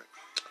different.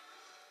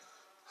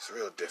 It's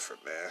real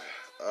different, man.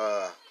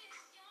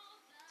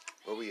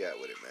 Where we at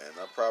with it, man?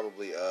 I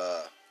probably,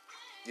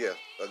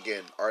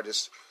 again,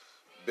 artists,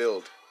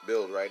 build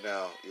right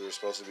now. You were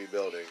supposed to be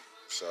building.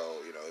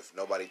 So, if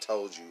nobody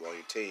told you on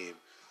your team,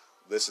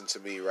 listen to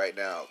me right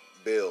now.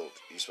 Build.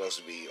 You're supposed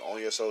to be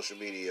on your social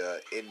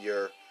media, in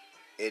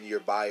your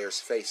buyers'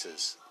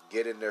 faces.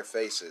 Get in their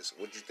faces.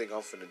 What you think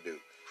I'm finna do?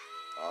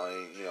 I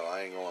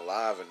ain't going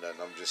live and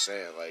nothing. I'm just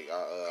saying, like,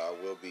 I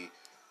will be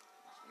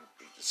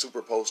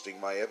super posting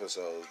my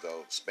episodes,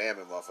 though,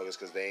 spamming motherfuckers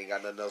because they ain't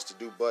got nothing else to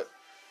do but,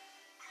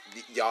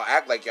 y'all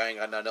act like y'all ain't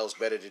got nothing else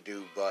better to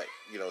do but,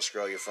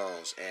 scroll your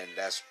phones. And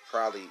that's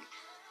probably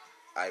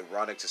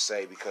ironic to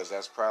say because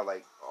that's probably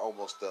like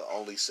almost the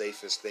only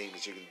safest thing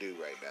that you can do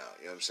right now.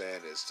 You know what I'm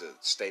saying? Is to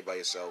stay by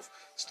yourself,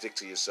 stick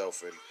to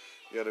yourself, and,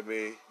 you know what I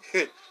mean?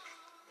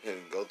 And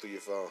go through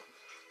your phone.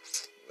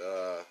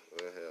 What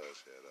the hell,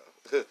 shit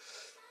up.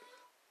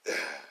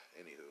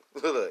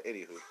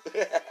 Anywho.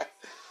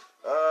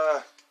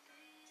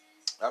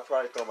 I'll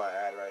probably throw my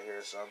ad right here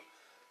or something.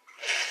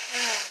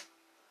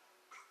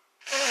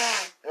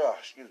 Oh,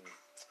 excuse me.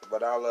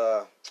 But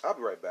I'll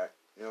be right back.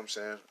 You know what I'm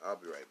saying? I'll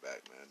be right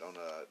back, man.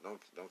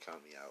 Don't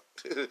count me out.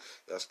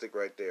 Y'all stick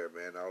right there,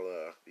 man.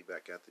 I'll be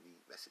back after the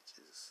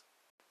messages.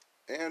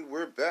 And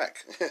we're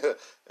back.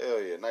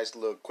 Hell yeah, nice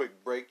little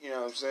quick break, you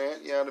know what I'm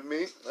saying? You know what I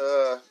mean?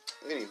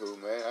 Anywho,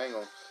 man, I ain't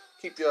gonna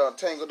keep y'all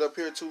tangled up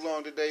here too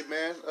long today,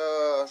 man.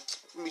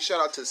 Let me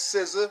shout out to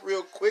SZA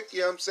real quick,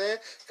 you know what I'm saying?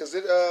 Because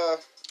it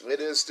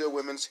is still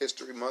Women's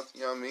History Month,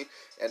 you know what I mean?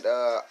 And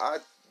I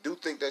do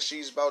think that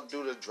she's about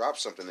due to drop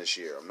something this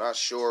year. I'm not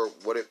sure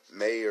what it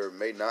may or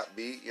may not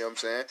be, you know what I'm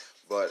saying?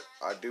 But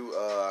I do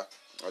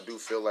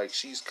feel like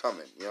she's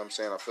coming, you know what I'm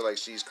saying? I feel like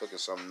she's cooking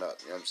something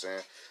up, you know what I'm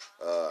saying?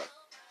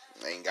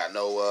 Ain't got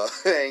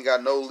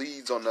no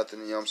leads on nothing,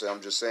 you know what I'm saying?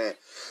 I'm just saying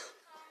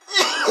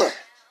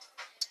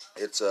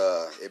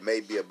it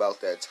may be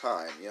about that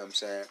time, you know what I'm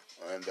saying?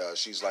 And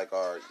she's like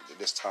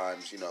this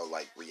time's,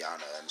 like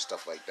Rihanna and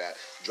stuff like that,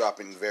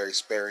 dropping very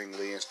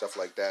sparingly and stuff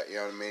like that, you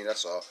know what I mean?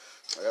 That's all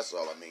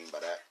I mean by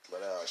that.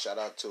 But shout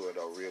out to her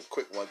though, real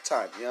quick one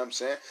time, you know what I'm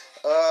saying?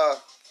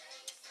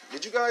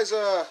 Did you guys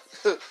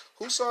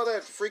who saw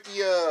that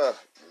freaky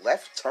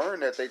left turn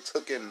that they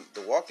took in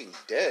The Walking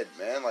Dead,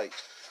 man? Like,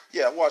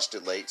 yeah, I watched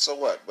it late, so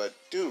what? But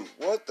dude,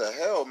 what the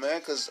hell, man?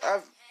 Because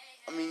I've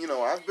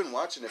been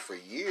watching it for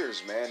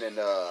years, man, and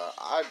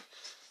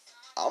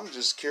I'm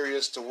just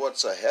curious to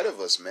what's ahead of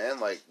us, man.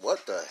 Like,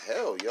 what the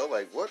hell, yo?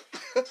 Like, what,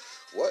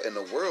 what in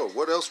the world?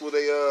 What else will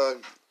they?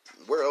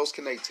 Where else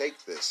can they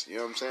take this? You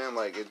know what I'm saying?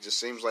 Like, it just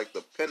seems like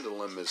the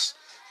pendulum is,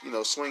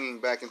 swinging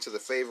back into the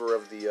favor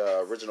of the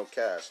original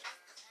cast.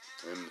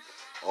 And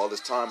all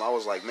this time, I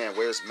was like, man,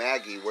 where's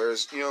Maggie?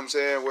 Where's, you know what I'm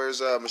saying?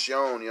 Where's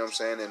Michonne? You know what I'm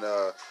saying? And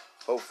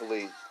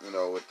hopefully,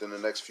 within the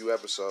next few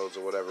episodes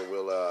or whatever,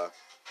 we'll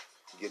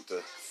get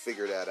to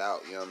figure that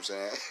out. You know what I'm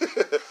saying?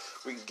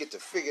 We can get to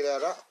figure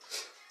that out.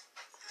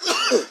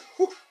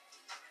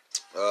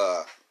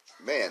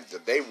 Man, the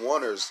day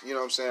oneers, you know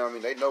what I'm saying? I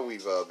mean, they know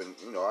we've been,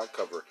 I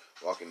cover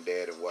Walking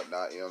Dead and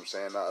whatnot, you know what I'm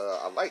saying?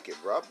 I like it,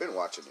 bro. I've been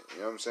watching it,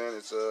 you know what I'm saying?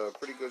 It's a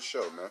pretty good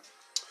show, man.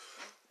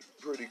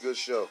 Pretty good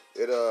show.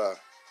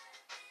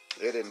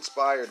 It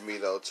inspired me,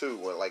 though, too,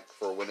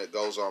 when it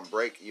goes on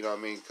break, you know what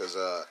I mean? Because,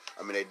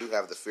 they do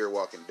have the Fear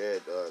Walking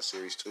Dead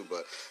series, too,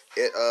 but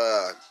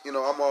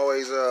I'm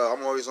always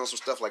on some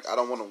stuff like I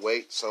don't want to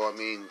wait, so, I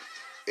mean,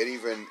 it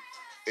even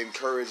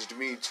encouraged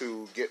me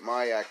to get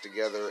my act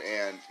together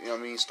and,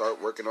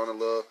 start working on a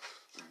little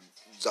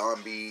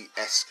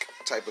zombie-esque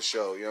type of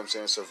show, you know what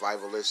I'm saying,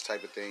 survivalist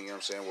type of thing, you know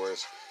what I'm saying,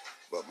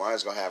 but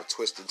mine's gonna have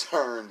twists and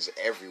turns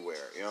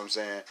everywhere, you know what I'm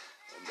saying,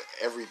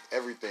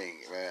 everything,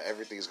 man,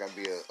 everything is gonna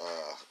be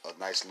a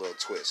nice little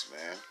twist,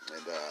 man,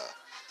 and,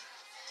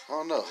 I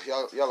don't know,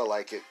 y'all will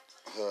like it.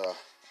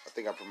 I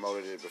think I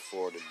promoted it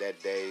before, the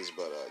Dead Days,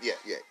 but yeah,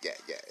 you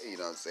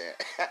know what I'm saying?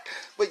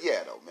 But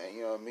yeah, though, man,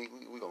 you know what I mean?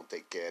 We gonna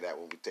take care of that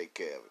when we take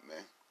care of it,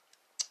 man.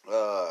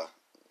 What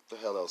the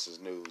hell else is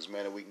news,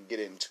 man, that we can get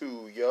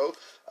into, yo?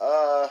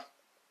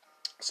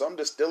 Some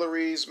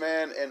distilleries,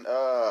 man, and,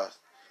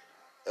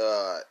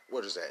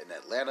 what is that, in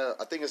Atlanta?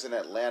 I think it's in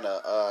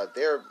Atlanta.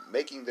 They're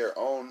making their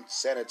own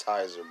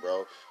sanitizer,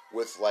 bro,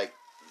 with, like,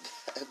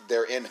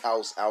 their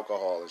in-house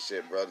alcohol and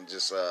shit, bro, and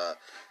just,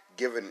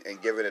 giving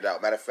it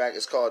out. Matter of fact,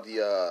 it's called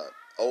the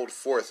Old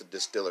Fourth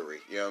Distillery.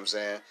 You know what I'm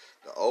saying?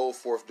 The Old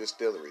Fourth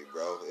Distillery,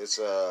 bro. It's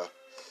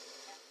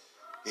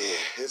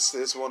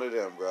it's one of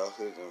them, bro.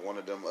 It's one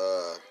of them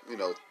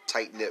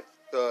tight knit.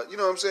 You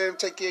know what I'm saying?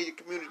 Take care of your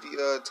community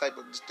type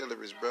of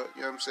distilleries, bro.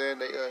 You know what I'm saying?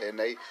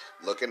 They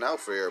looking out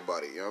for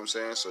everybody. You know what I'm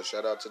saying? So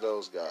shout out to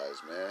those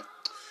guys, man.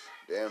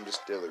 Damn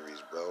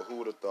distilleries, bro. Who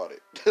would have thought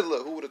it?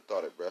 Look, who would have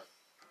thought it, bro?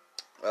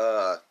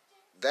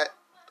 That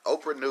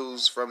Oprah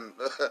news from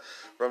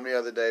the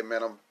other day,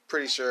 man. I'm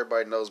pretty sure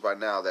everybody knows by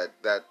now that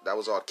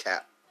was all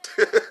cap.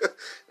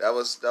 that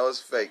was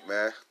fake,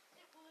 man.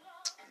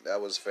 That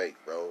was fake,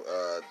 bro.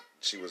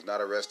 She was not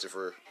arrested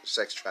for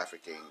sex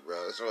trafficking,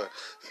 bro. So,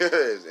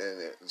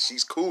 and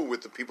she's cool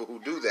with the people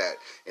who do that,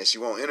 and she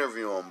won't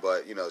interview them.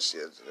 But she,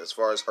 as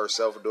far as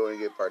herself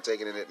doing it,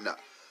 partaking in it, no.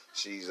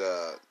 She's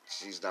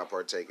not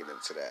partaking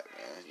into that,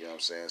 man. You know what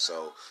I'm saying?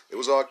 So it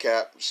was all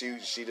cap. She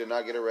did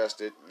not get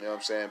arrested. You know what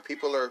I'm saying?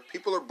 People are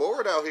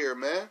bored out here,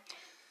 man.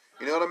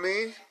 You know what I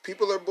mean?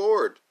 People are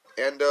bored,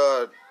 and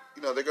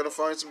they're gonna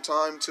find some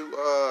time to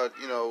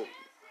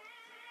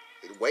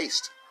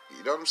waste.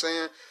 You know what I'm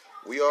saying?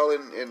 We all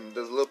in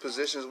the little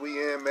positions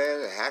we in,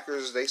 man. The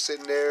hackers, they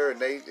sitting there and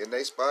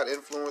they spot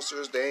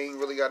influencers. They ain't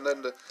really got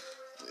nothing to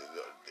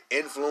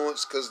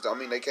influence, because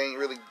they can't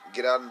really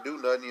get out and do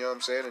nothing, you know what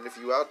I'm saying? And if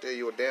you out there,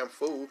 you're a damn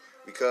fool,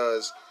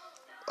 because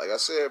like I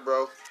said,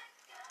 bro,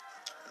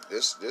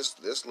 this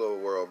little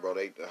world, bro,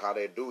 how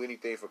they do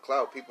anything for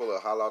clout, people will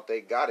holler out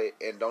they got it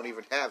and don't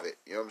even have it,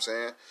 you know what I'm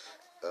saying?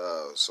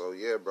 So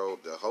yeah, bro,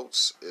 the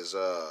hoax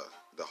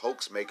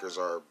makers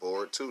are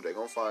bored too. They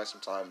gonna find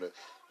some time to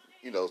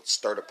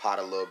stir the pot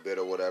a little bit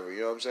or whatever,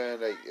 you know what I'm saying?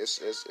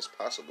 It's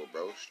possible,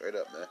 bro, straight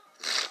up, man.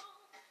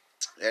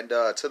 And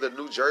to the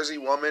New Jersey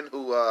woman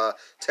who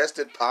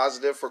tested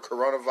positive for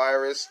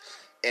coronavirus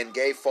and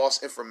gave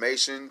false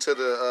information to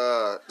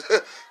the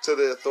to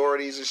the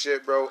authorities and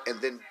shit, bro, and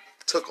then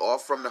took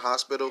off from the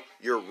hospital,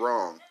 you're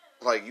wrong.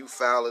 Like, you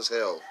foul as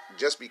hell.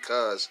 Just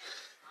because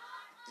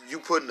you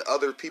putting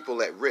other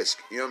people at risk.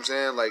 You know what I'm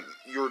saying? Like,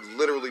 you're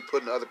literally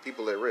putting other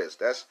people at risk.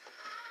 That's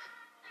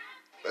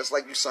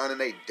like you signing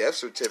a death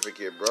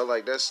certificate, bro.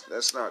 Like, that's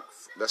not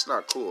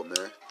cool,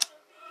 man.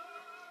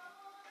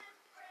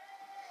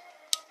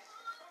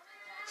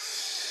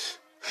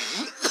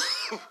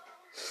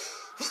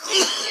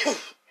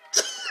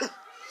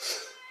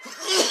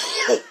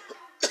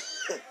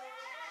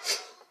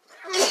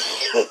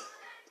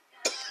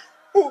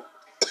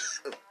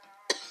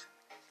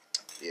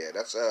 Yeah,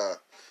 that's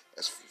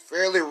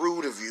fairly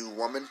rude of you,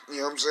 woman. You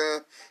know what I'm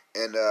saying?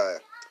 And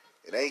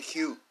it ain't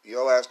cute.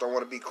 Your ass don't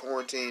want to be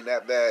quarantined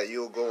that bad.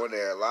 You'll go in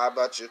there, lie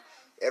about you,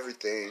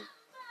 everything,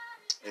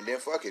 and then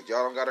fuck it.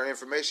 Y'all don't got her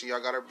information.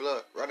 Y'all got her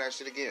blood. Run that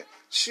shit again.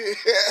 Shit.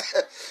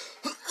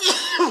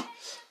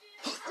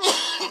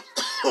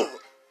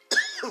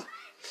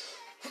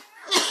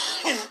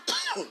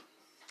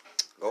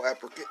 Go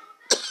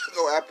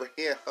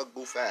apprehend her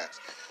goof ass.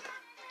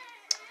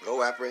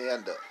 Go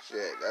apprehend her.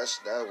 Shit,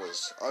 that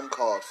was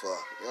uncalled for.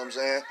 You know what I'm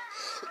saying?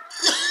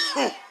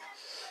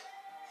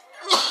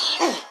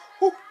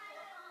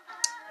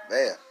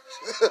 Man.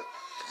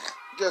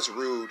 just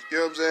rude. You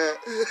know what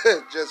I'm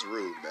saying? Just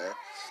rude, man.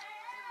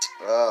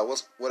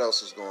 What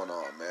else is going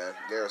on, man?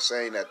 They're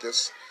saying that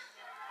this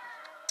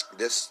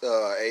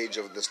age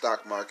of the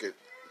stock market,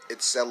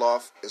 its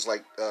sell-off is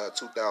like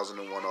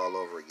 2001 all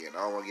over again.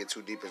 I don't want to get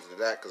too deep into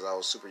that because I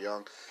was super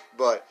young,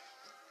 but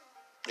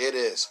it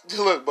is.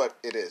 Look, but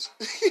it is.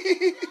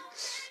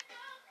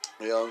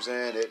 You know what I'm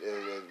saying?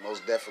 It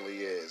most definitely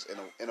is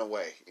in a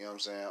way. You know what I'm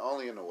saying?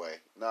 Only in a way,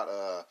 not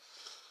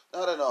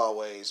in all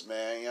ways,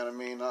 man. You know what I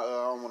mean? I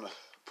don't want to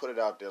put it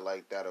out there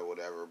like that or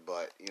whatever,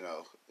 but you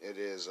know, it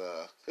is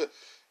it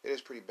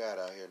is pretty bad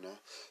out here now.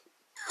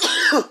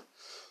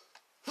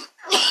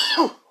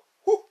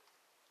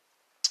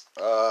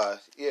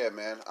 Yeah,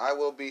 man. I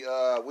will be.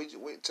 We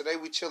today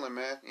we chilling,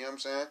 man. You know what I'm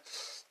saying?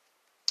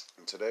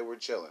 And today we're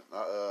chilling.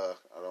 I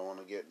don't want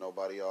to get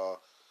nobody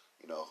all,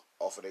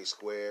 off of their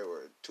square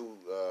or too,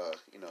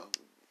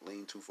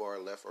 lean too far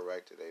left or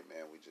right today,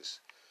 man. We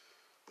just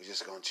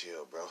gonna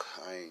chill, bro.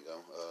 I ain't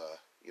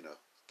gonna,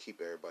 keep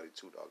everybody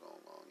too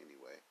doggone long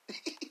anyway.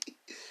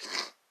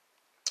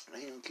 I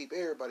ain't gonna keep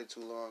everybody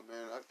too long,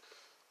 man.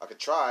 I could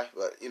try,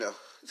 but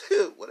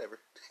whatever.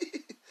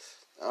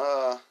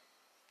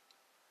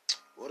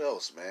 What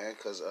else, man?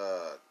 Cause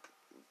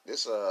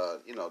this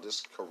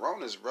this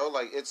corona's, bro,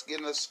 like it's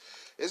getting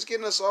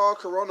us all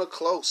corona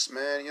close,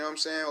 man. You know what I'm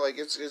saying? Like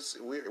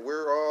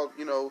we're all,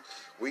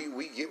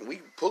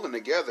 we pulling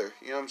together.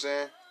 You know what I'm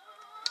saying?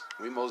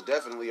 We most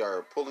definitely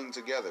are pulling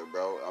together,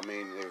 bro. I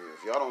mean,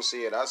 if y'all don't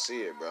see it, I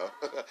see it, bro.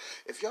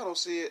 If y'all don't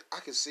see it, I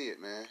can see it,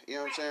 man. You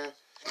know what I'm saying?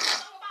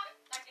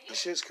 This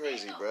shit's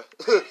crazy, bro.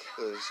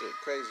 Shit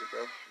crazy,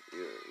 bro.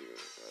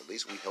 At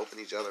least we helping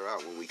each other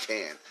out when we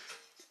can.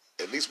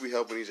 At least we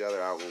helping each other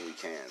out when we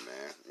can,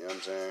 man. You know what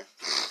I'm saying?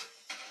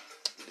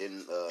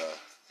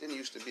 Didn't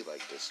used to be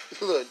like this.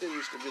 Look, it didn't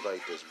used to be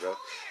like this, bro.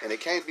 And it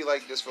can't be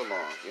like this for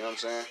long. You know what I'm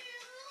saying?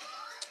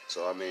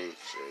 So I mean,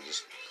 shit,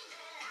 just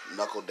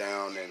knuckle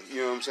down and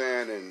you know what I'm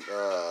saying, and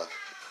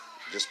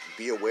just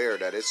be aware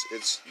that it's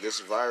this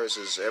virus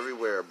is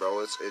everywhere,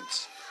 bro.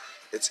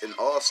 It's in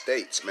all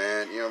states,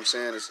 man. You know what I'm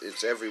saying?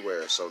 It's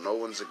everywhere, so no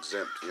one's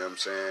exempt. You know what I'm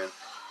saying?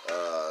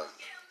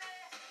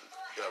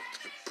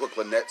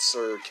 Brooklyn Nets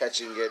are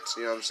catching it.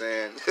 You know what I'm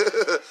saying?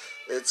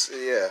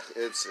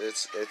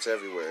 It's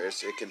everywhere.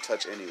 It can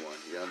touch anyone.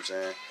 You know what I'm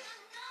saying?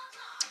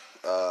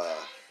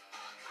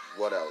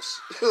 What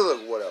else?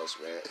 Look, what else,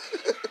 man?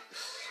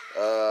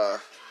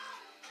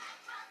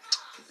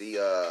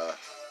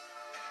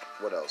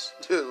 What else?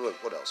 Look,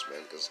 what else,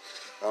 man? Because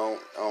I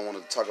don't want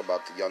to talk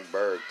about the Young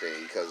Berg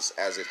thing because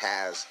as it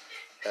has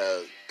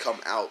come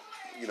out,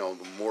 the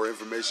more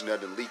information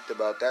that been leaked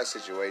about that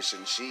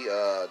situation. She,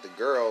 the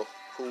girl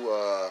who,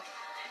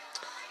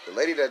 the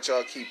lady that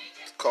y'all keep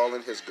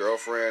calling his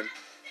girlfriend,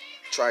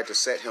 tried to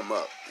set him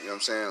up. You know what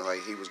I'm saying?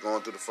 Like he was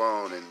going through the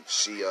phone and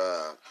she,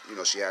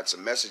 she had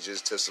some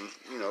messages to some,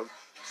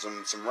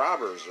 some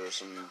robbers or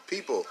some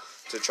people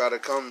to try to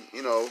come,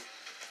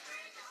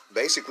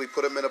 basically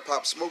put him in a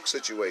Pop Smoke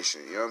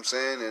situation, you know what I'm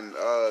saying? And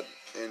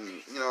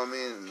you know what I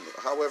mean?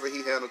 However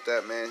he handled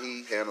that, man,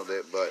 he handled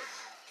it, but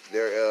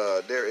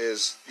there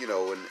is,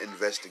 an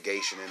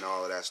investigation and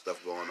all of that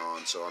stuff going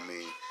on. So, I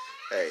mean,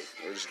 hey,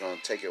 we're just going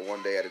to take it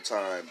one day at a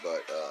time,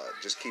 but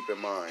just keep in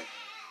mind,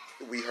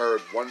 we heard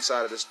one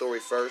side of the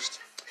story first,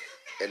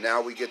 and now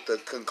we get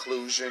the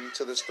conclusion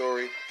to the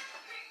story,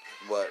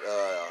 but,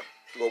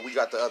 we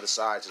got the other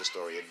side to the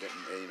story, and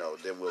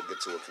then we'll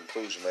get to a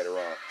conclusion later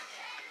on.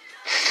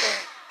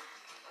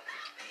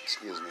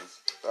 Excuse me.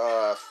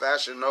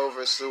 Fashion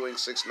Nova suing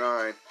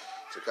 6ix9ine,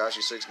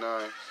 Tekashi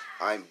 6ix9ine.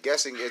 I'm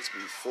guessing it's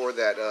before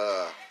that.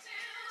 I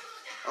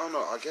don't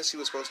know. I guess he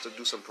was supposed to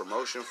do some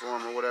promotion for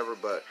him or whatever,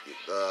 but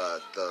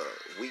the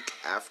week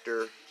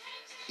after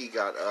he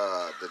got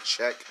the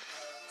check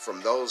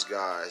from those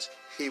guys,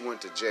 he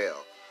went to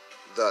jail,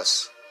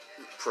 thus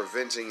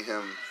preventing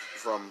him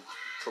from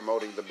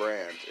promoting the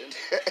brand.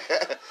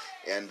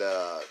 And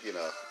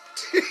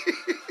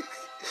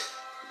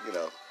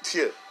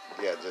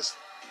just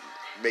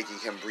making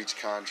him breach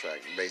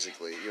contract,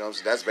 basically.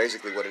 That's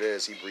basically what it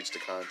is. He breached the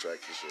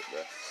contract and shit,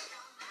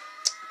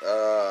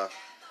 bro.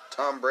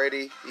 Tom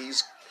Brady,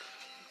 he's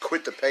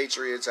quit the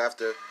Patriots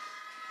after,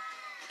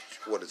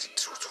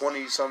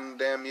 20-some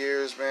damn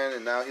years, man,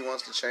 and now he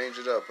wants to change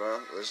it up, huh?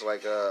 It's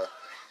like, I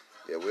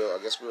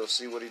guess we'll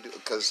see what he do,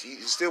 because he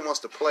still wants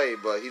to play,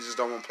 but he just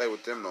don't want to play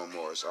with them no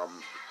more, so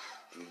I'm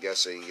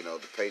guessing,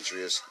 the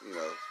Patriots,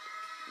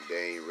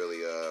 they ain't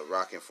really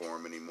rocking for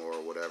him anymore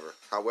or whatever.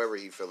 However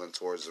he feeling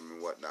towards them and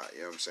whatnot.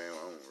 You know what I'm saying?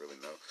 I don't really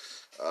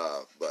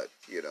know. But,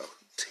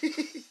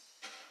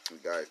 the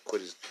guy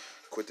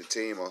quit the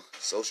team on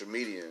social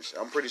media and shit.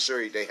 I'm pretty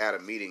sure they had a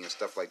meeting and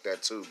stuff like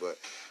that too. But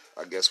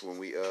I guess when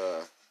we,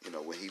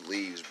 when he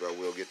leaves, bro,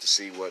 we'll get to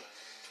see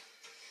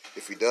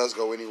if he does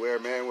go anywhere,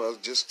 man, we'll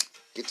just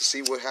get to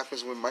see what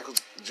happens when Michael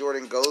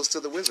Jordan goes to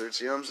the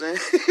Wizards. You know what I'm saying?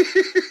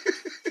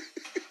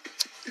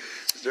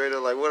 Straight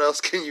up, like, what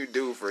else can you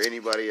do for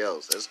anybody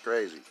else? That's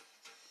crazy.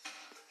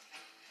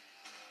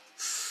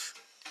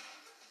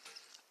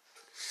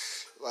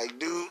 Like,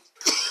 dude,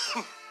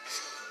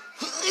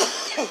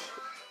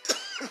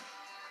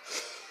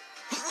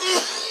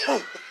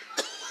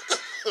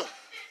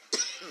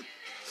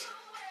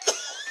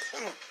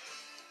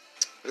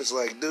 It's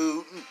like,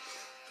 dude,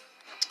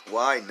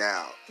 why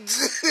now?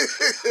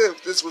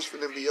 If this was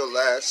going to be your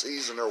last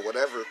season or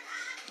whatever,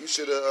 you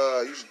should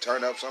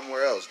turn up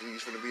somewhere else. Dude,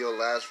 it's going to be your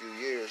last few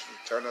years. You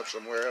turn up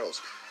somewhere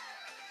else.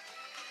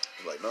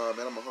 I'm like, nah,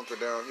 man, I'm going to hunker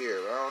down here.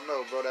 I don't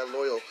know, bro.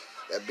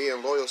 That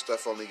being loyal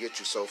stuff only gets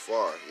you so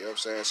far. You know what I'm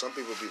saying? Some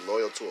people be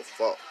loyal to a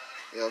fault.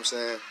 You know what I'm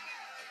saying?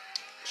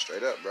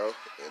 Straight up, bro.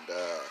 And,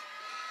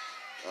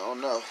 I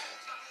don't know.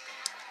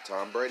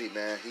 Tom Brady,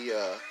 man, he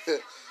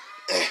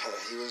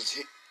was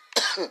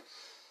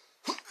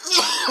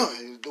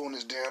doing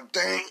his damn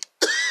thing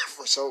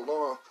for so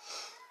long.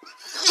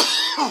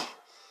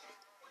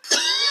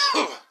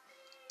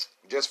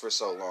 Just for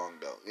so long,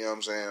 though. You know what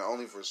I'm saying?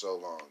 Only for so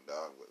long,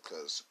 dog.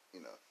 Because,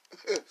 you know,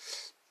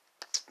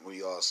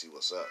 we all see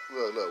what's up.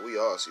 Look, we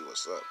all see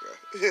what's up, bro.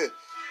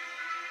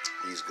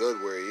 He's good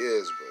where he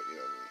is, but, you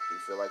know, he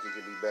feel like he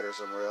could be better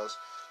somewhere else.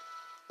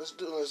 Let's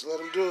let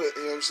him do it.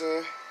 You know what I'm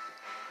saying?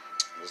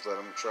 Just let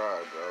him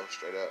try, bro.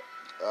 Straight up.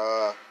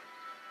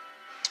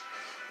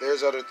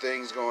 There's other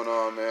things going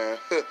on, man.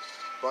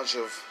 Bunch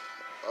of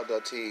other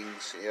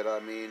teams. You know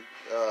what I mean?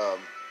 I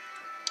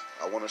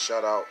want to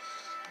shout out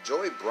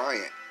Joy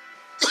Bryant.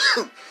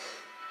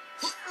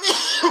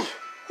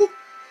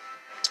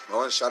 I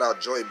want to shout out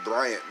Joy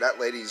Bryant. That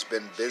lady's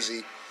been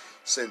busy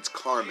since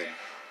Carmen.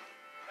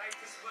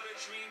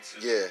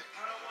 Yeah.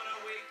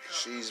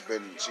 She's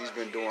been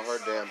doing her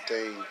damn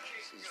thing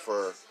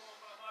for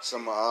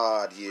some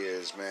odd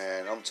years,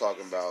 man. I'm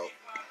talking about,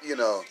 you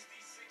know,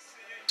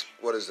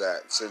 what is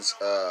that? Since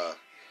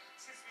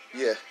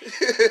yeah.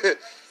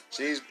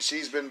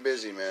 she's been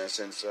busy, man,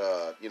 since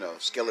you know,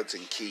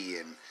 Skeleton Key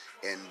and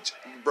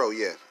bro,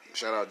 yeah.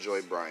 Shout out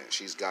Joy Bryant.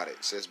 She's got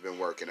it. She's been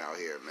working out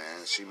here,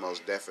 man. She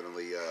most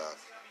definitely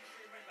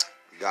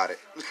got it.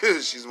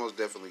 She's most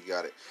definitely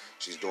got it.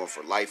 She's doing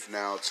For Life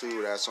now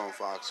too. That's on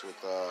Fox with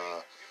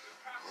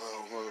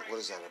what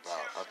is that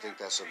about? I think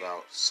that's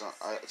about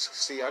I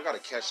gotta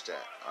catch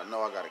that. I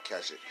know I gotta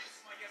catch it.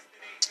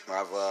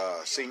 I've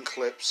seen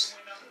clips,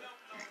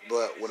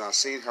 but when I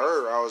seen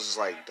her, I was just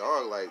like,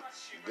 dog, like,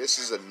 this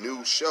is a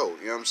new show.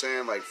 You know what I'm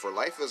saying? Like, For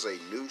Life is a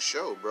new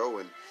show, bro,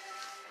 and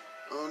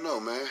I don't know,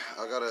 man.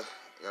 I gotta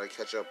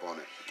catch up on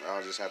it.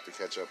 I'll just have to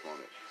catch up on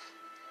it.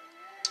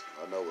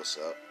 I know what's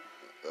up.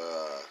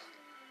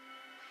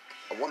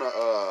 I wanna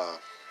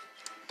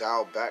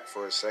dial back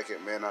for a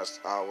second, man.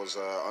 I was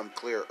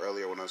unclear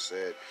earlier when I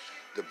said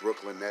the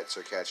Brooklyn Nets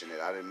are catching it.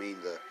 I didn't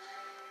mean the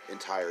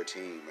entire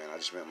team, man. I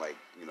just meant, like,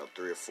 you know,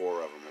 3 or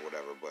 4 of them or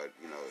whatever. But,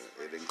 you know,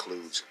 it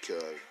includes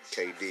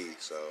KD.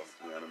 So,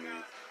 you know what I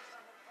mean?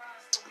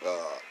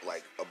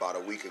 Like about a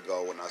week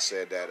ago when I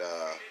said that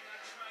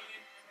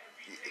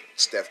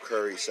Steph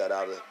Curry sat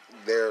out of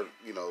their,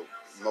 you know,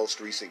 most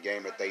recent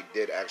game that they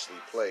did actually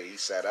play. He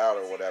sat out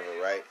or whatever,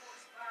 right?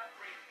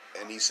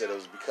 And he said it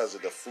was because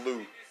of the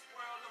flu.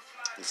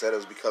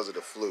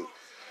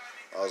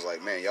 I was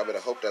like, man, y'all better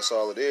hope that's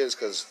all it is,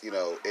 because, you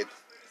know,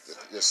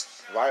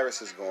 this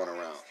virus is going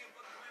around.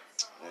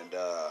 And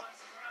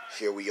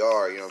here we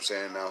are, you know what I'm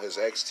saying? Now his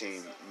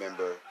ex-team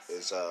member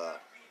is,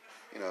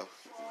 you know,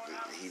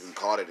 he even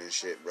caught it and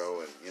shit,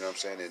 bro. And, you know what I'm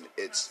saying? And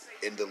it's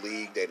in the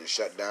league. They done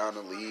shut down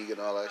the league and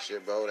all that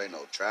shit, bro. There ain't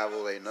no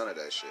travel. Ain't none of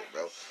that shit,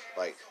 bro.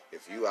 Like,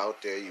 if you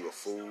out there, you a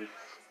fool. You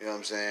know what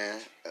I'm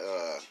saying?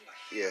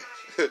 Yeah.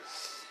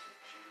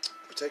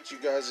 Protect you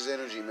guys'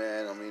 energy,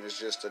 man. I mean, it's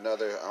just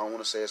another, I don't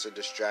want to say it's a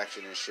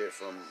distraction and shit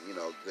from, you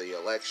know, the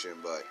election,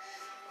 but,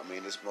 I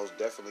mean, it's most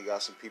definitely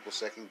got some people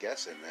second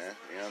guessing, man.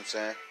 You know what I'm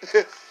saying?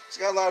 It's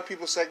got a lot of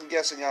people second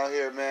guessing out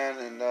here, man,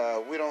 and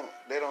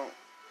they don't,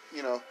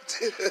 you know.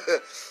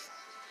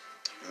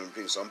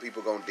 Some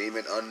people gonna deem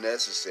it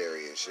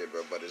unnecessary and shit,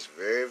 bro, but it's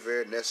very,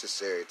 very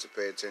necessary to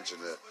pay attention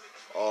to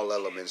all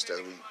elements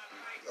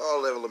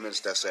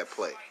that's at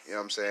play. You know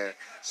what I'm saying?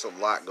 It's a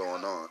lot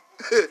going on.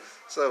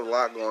 It's a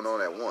lot going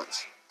on at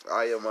once.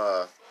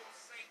 I'm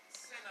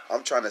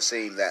trying to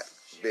seem that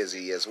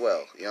busy as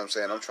well. You know what I'm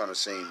saying? I'm trying to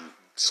seem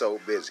so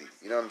busy.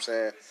 You know what I'm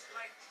saying?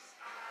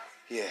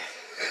 Yeah.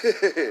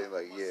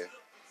 Like, yeah.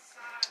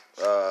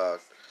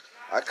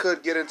 I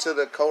could get into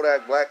the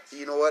Kodak Black.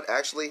 You know what?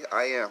 Actually,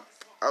 I am.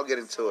 I'll get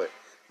into it.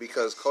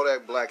 Because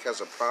Kodak Black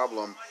has a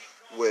problem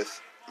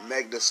with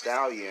Meg Thee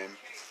Stallion.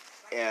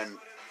 And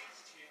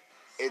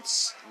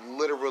it's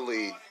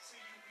literally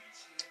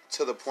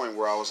to the point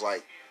where I was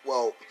like,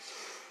 well,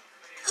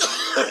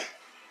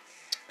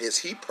 is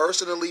he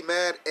personally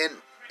mad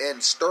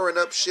and stirring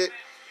up shit?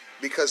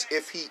 Because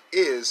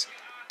if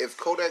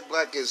Kodak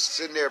Black is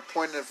sitting there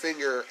pointing a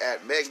finger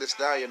at Meg Thee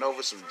Stallion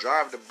over some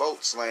drive the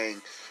boat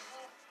slang,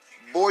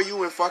 boy,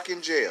 you in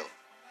fucking jail.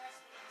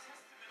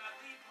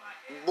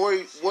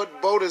 Boy,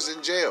 what boat is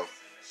in jail?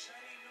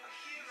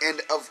 And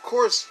of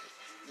course,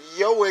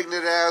 your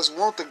ignorant ass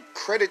want the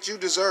credit you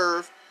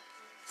deserve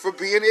for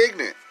being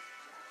ignorant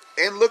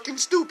and looking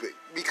stupid.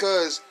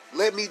 Because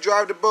Let Me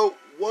Drive the Boat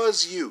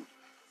was you.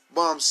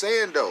 But I'm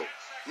saying, though,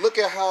 look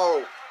at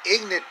how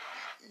ignorant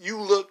you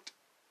looked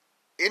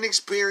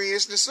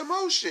inexperienced and some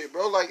old shit,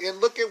 bro. Like, and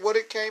look at what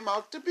it came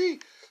out to be.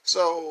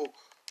 So,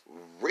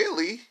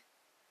 really,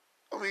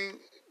 I mean,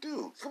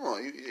 dude, come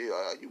on.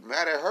 You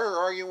mad at her,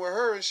 arguing with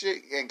her and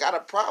shit, and got a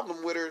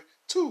problem with her,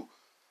 too.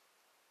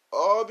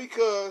 All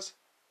because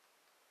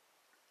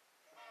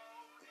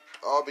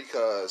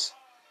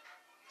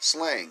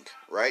slang,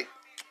 right?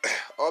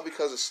 All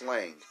because of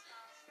slang.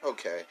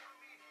 Okay.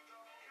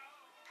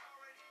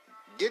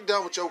 Get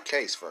done with your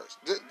case first.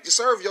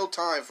 Serve your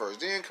time first.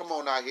 Then come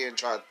on out here and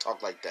try to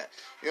talk like that.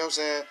 You know what I'm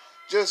saying?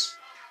 Just,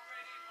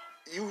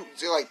 you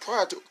like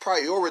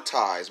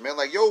prioritize, man.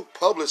 Like, your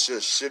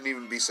publishers shouldn't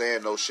even be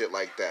saying no shit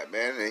like that,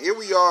 man. And here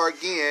we are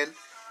again.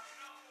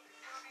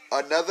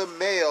 Another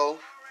male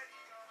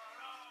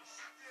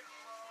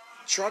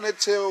trying to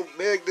tell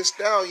Meg Thee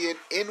Stallion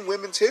in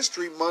Women's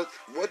History Month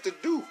what to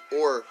do.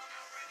 Or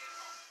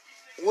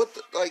what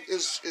the, like,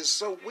 it's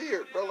so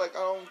weird, bro. Like, I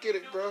don't get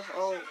it, bro.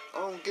 I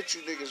don't get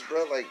you niggas,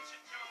 bro. Like,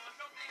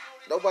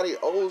 nobody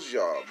owes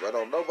y'all,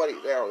 bro. Nobody,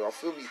 y'all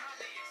feel me?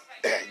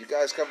 You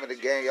guys come in the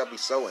gang, y'all be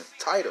so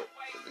entitled.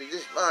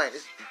 Just fine.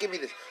 Just give me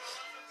this.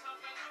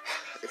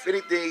 If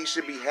anything, you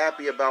should be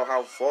happy about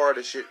how far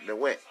the shit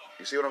went.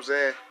 You see what I'm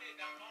saying?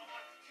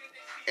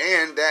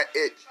 And that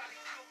it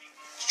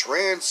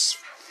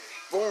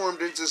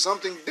transformed into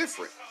something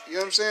different. You know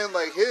what I'm saying?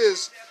 Like,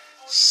 his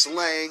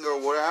slang or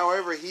whatever,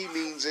 however he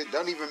means it,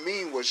 doesn't even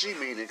mean what she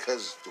mean it,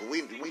 because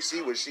we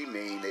see what she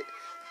mean it.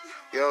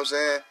 You know what I'm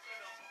saying?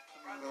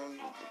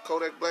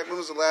 Kodak Black, when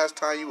was the last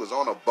time you was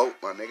on a boat,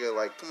 my nigga?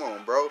 Like, come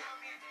on, bro.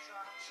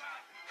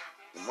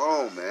 Come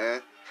on,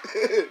 man.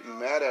 You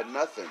mad at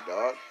nothing,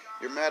 dog.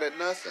 You're mad at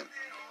nothing.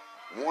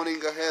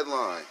 Wanting a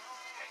headline.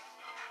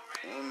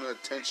 Wanting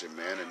attention,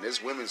 man. And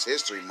this Women's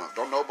History Month.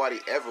 Don't nobody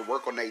ever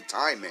work on their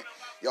timing.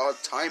 Y'all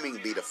timing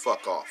be the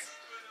fuck off.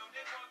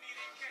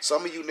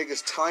 Some of you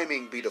niggas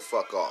timing be the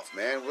fuck off,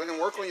 man.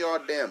 Work on y'all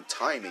damn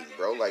timing,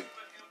 bro. Like,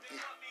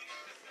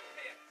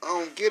 I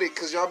don't get it,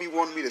 because y'all be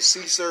wanting me to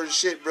see certain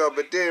shit, bro.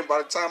 But then by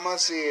the time I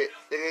see it,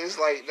 it's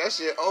like, that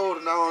shit old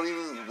and I don't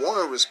even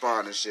want to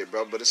respond to shit,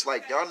 bro. But it's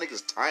like, y'all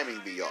niggas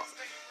timing be off.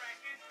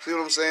 See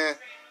what I'm saying?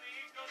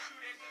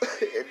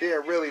 And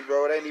then really,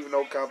 bro, it ain't even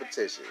no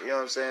competition. You know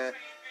what I'm saying?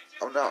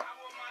 I'm not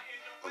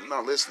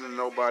listening to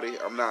nobody.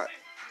 I'm not,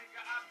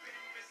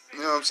 you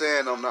know what I'm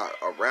saying? I'm not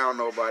around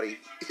nobody.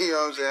 You know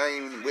what I'm saying? I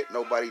ain't even with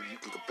nobody you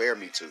can compare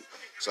me to.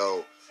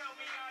 So,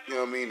 you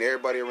know what I mean?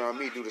 Everybody around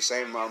me do the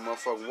same amount of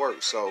motherfucking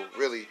work. So,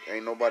 really,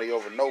 ain't nobody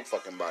over no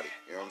fucking body.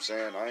 You know what I'm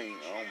saying? I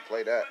don't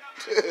play that.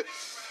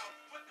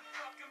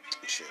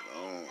 Shit, I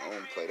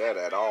don't play that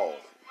at all.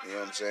 You know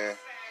what I'm saying?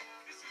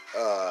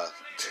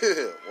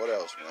 What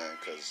else, man?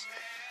 Because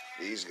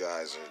these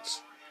guys are,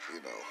 you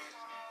know,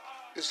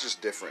 it's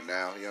just different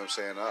now. You know what I'm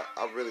saying?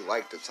 I really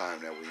like the time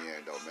that we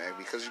in, though, man.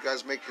 Because you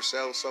guys make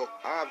yourselves so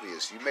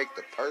obvious. You make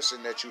the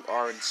person that you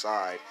are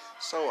inside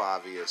so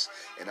obvious.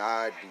 And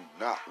I do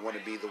not want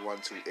to be the one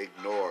to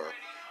ignore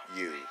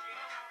you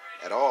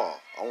at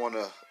all. I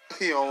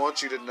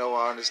want you to know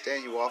I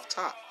understand you off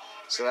top.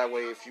 So that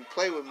way, if you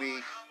play with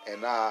me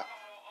and I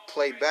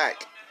play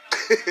back,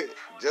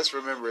 just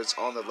remember it's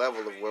on the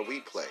level of where we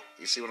play.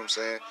 You see what I'm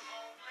saying?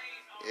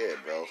 Yeah,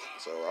 bro.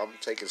 So I'm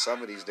taking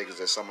some of these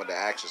niggas as some of the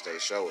actions they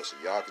show us.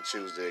 And y'all can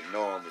choose to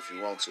ignore them if you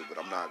want to, but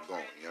I'm not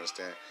going. You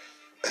understand?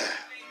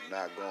 I'm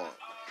not going.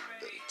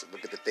 To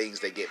look at the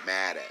things they get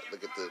mad at.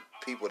 Look at the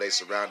people they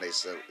surround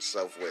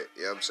themselves with.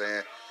 You know what I'm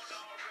saying?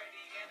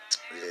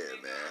 Yeah,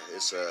 man.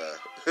 It's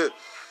it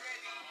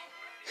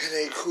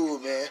ain't cool,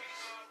 man.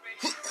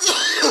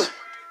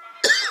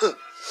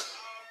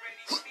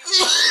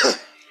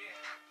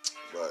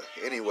 But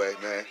anyway,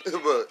 man.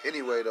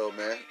 Though,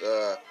 man.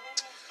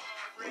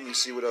 Let me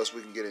see what else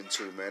we can get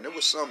into, man. There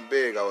was something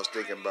big I was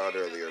thinking about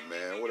earlier,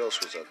 man. What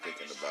else was I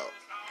thinking about?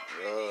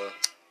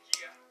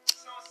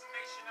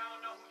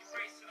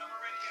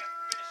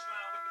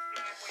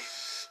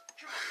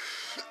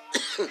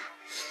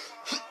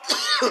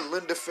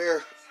 Linda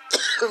Fairstein.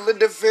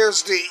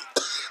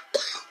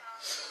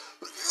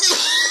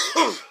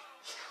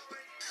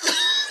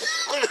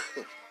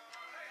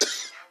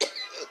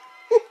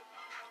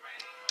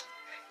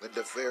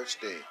 Linda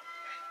Fairstein.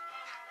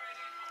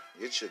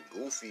 Get your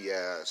goofy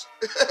ass.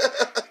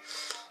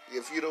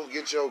 If you don't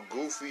get your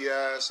goofy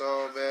ass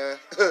on, man.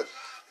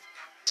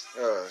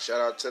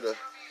 Shout out to the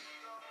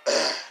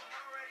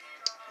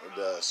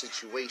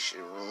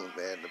situation room,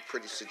 man. The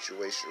pretty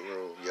situation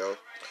room, yo.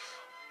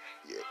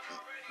 Yeah,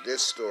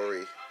 this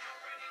story,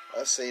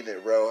 I seen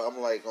it, bro. I'm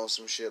like on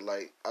some shit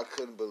like I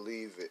couldn't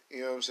believe it.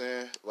 You know what I'm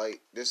saying?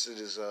 Like, this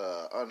is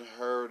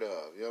unheard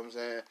of. You know what I'm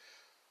saying?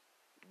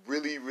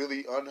 Really,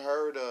 really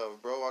unheard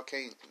of, bro. I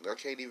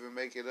can't even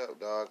make it up,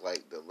 dog.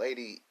 Like, the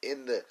lady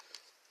in the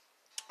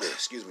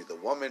the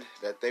woman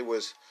that they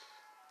was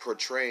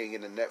portraying in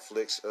the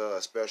Netflix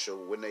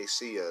special, When They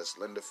See Us,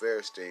 Linda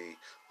Fairstein,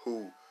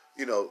 who,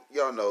 you know,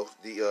 y'all know,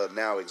 the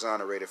now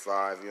exonerated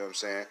 5, you know what I'm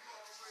saying?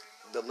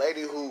 the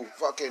lady who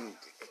fucking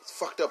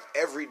fucked up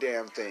every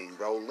damn thing,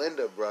 bro,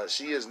 Linda, bro,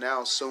 she is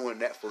now suing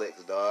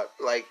Netflix, dog.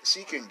 Like,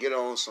 she can get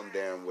on some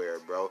damn where,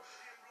 bro.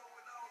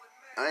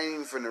 I ain't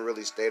even finna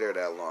really stay there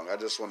that long. I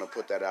just want to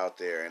put that out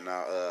there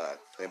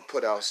and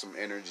put out some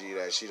energy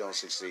that she don't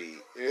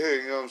succeed.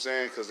 You know what I'm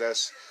saying? Because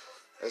that's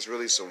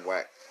really some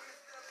whack.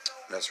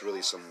 That's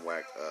really some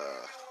whack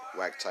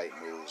type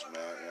moves,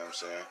 man. You know what I'm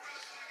saying?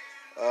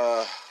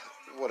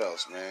 What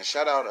else, man?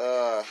 Shout out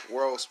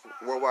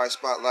Worldwide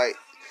Spotlight.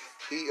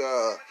 He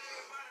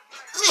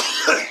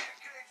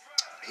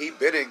he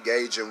been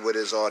engaging with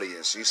his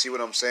audience. You see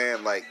what I'm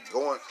saying? Like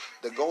going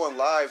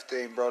live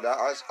thing, bro.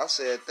 I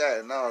said that,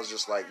 and I was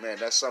just like, man,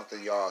 that's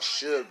something y'all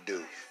should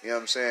do. You know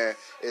what I'm saying?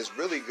 It's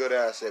really good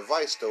ass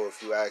advice, though,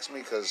 if you ask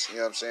me, because you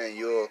know what I'm saying.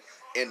 You'll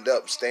end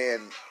up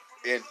staying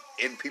in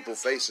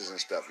people's faces and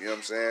stuff. You know what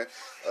I'm saying?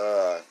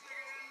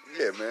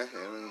 Yeah, man.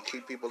 And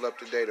keep people up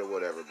to date or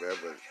whatever, man.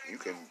 But you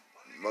can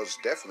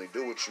most definitely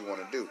do what you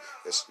want to do.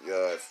 It's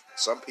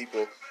some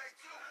people.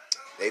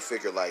 They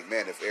figure like,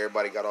 man, if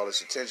everybody got all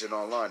this attention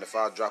online, if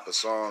I drop a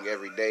song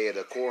every day of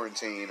the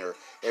quarantine or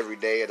every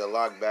day of the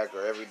lockback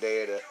or every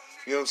day of the,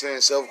 you know what I'm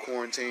saying,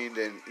 self-quarantine,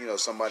 then, you know,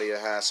 somebody will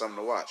have something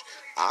to watch.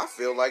 I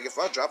feel like if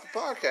I drop a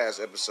podcast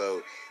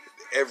episode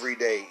every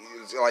day,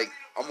 it's like,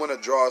 I'm going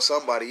to draw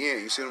somebody in,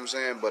 you see what I'm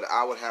saying? But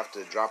I would have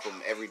to drop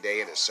them every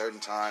day at a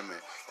certain time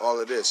and all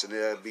of this, and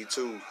it'd be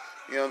too,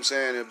 you know what I'm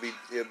saying?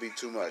 It'd be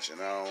too much,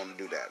 and I don't want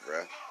to do that,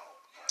 bruh.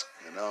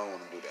 And I don't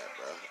want to do that,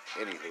 bro.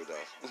 Anywho,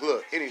 though.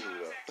 Look,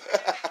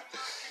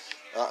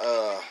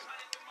 though.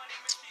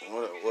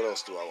 What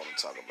else do I want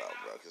to talk about,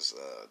 bro? Because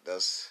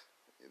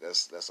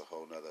that's a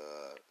whole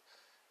nother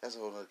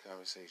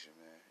conversation,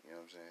 man. You know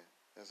what I'm saying?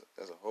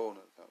 That's a whole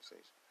nother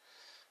conversation.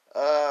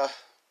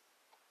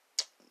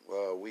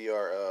 Well, we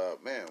are,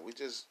 man. We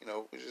just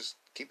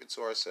keep it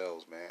to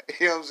ourselves, man.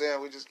 You know what I'm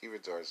saying? We just keep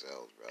it to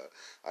ourselves, bro.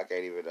 I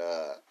can't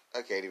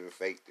even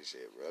fake this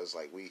shit, bro. It's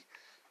like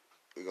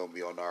we're going to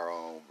be on our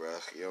own, bruh.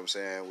 You know what I'm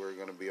saying? We're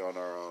going to be on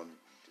our own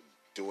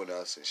doing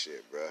us and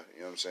shit, bruh.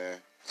 You know what I'm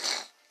saying?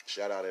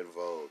 Shout out En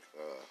Vogue.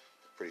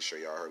 Pretty sure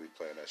y'all heard me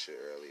playing that shit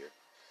earlier.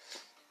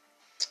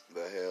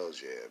 The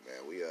hell's yeah,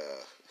 man.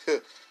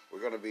 We're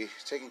going to be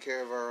taking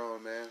care of our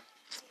own, man.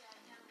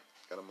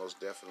 Got to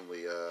most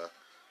definitely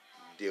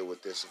deal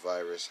with this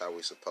virus how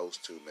we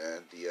supposed to,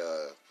 man.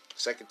 The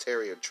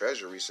Secretary of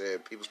Treasury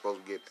said people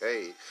supposed to get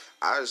paid.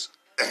 I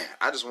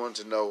just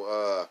wanted to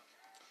know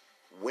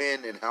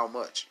when and how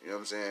much, you know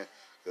what I'm saying?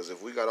 Because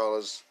if we got all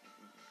this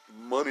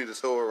money to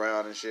throw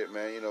around and shit,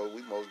 man, you know,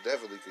 we most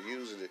definitely could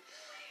use it,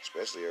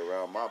 especially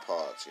around my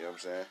parts, you know what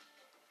I'm saying?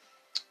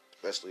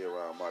 Especially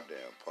around my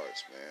damn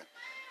parts, man.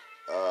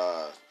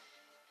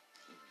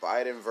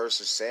 Biden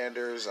versus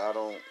Sanders, I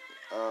don't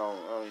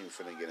even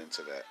finna get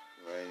into that.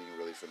 I ain't even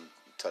really finna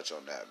touch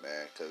on that,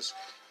 man, because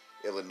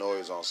Illinois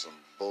is on some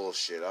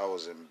bullshit. I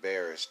was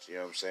embarrassed, you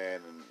know what I'm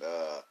saying? And,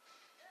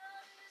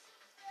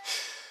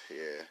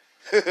 yeah.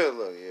 Look,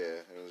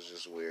 yeah, it was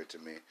just weird to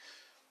me.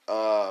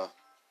 The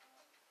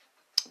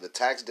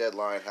tax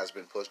deadline has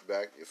been pushed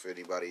back. If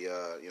anybody, you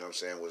know what I'm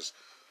saying, was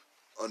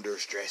under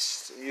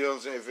stress, you know what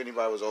I'm saying, if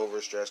anybody was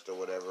overstressed or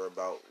whatever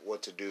about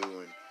what to do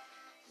and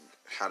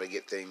how to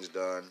get things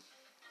done,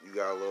 you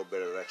got a little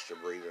bit of extra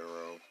breathing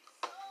room.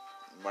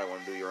 You might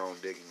want to do your own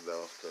digging,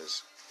 though,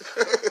 because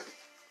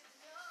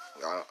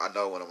I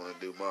know when I'm going to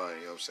do mine,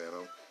 you know what I'm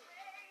saying,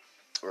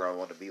 or I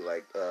want to be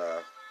like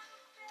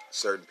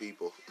certain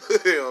people,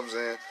 you know what I'm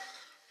saying,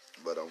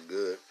 but I'm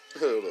good.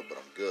 But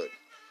I'm good.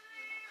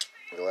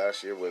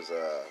 Last year was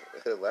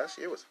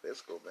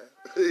fiscal, man.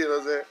 You know what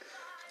I'm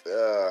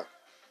saying?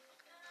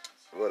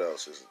 What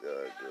else is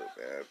good,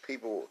 man?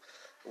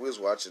 We was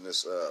watching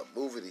this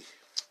movie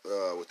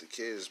with the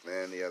kids,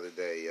 man, the other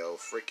day, yo.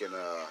 Freaking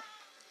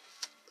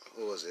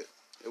what was it?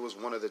 It was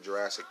one of the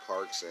Jurassic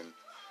Parks, and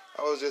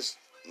I was just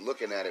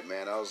looking at it,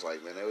 man. I was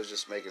like, man, it was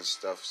just making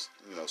stuff,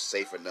 you know,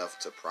 safe enough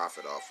to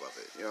profit off of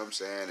it. You know what I'm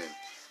saying?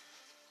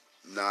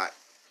 And not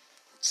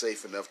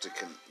safe enough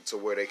to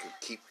where they could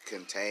keep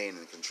contain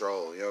and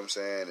control, you know what I'm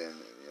saying? And,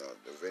 you know,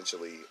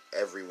 eventually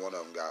every one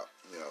of them got,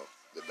 you know,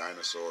 the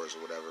dinosaurs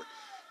or whatever,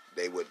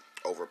 they would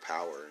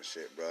overpower and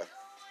shit, bruh.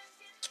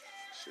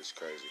 Shit's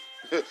crazy.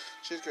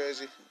 Shit's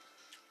crazy.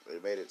 They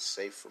made it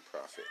safe for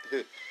profit.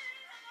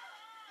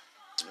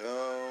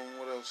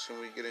 What else can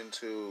we get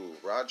into?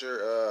 Roger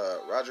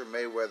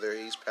Mayweather,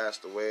 he's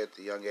passed away at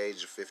the young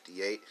age of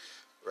 58.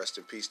 Rest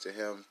in peace to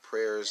him.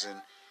 Prayers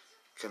and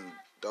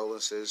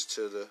condolences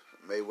to the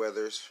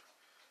Mayweathers,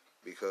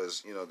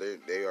 because, you know,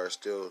 they are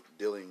still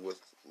dealing with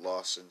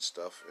loss and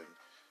stuff, and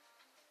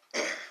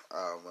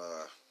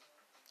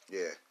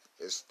yeah,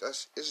 it's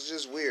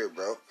just weird,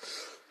 bro.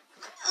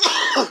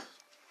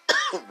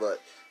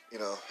 But, you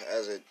know,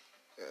 as it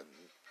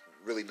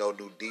really no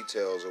new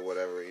details or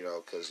whatever, you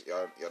know, because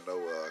y'all know,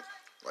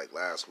 like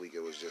last week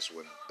it was just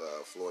when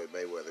Floyd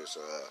Mayweather's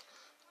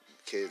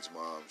kid's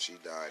mom, she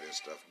died and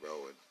stuff,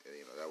 bro, and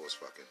you know, that was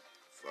fucking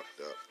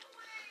fucked up.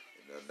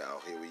 And now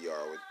here we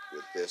are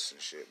with this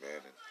and shit,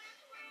 man. And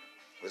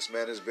This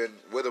man has been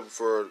with him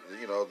for,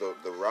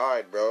 the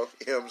ride, bro.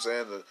 You know what I'm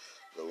saying?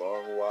 The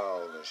long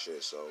while and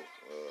shit. So,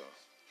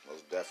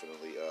 most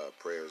definitely,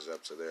 prayers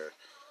up to their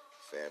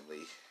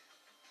family.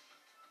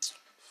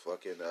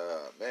 Fucking,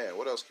 man,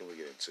 what else can we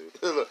get into?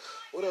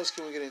 What else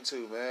can we get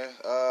into, man?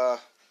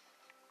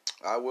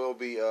 I will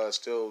be,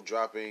 still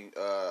dropping,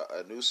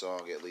 a new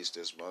song at least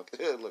this month.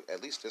 Look,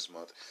 at least this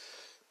month.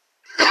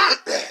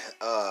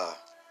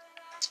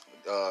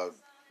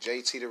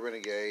 JT the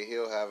Renegade,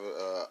 he'll have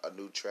a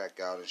new track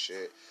out and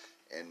shit.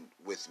 And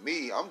with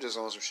me, I'm just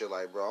on some shit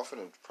like, bro, I'm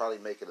finna probably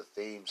make it a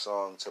theme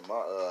song to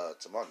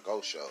my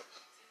Go show.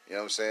 You know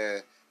what I'm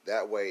saying?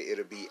 That way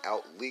it'll be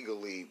out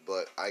legally,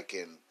 but I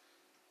can,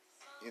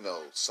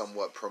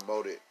 somewhat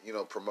promote it,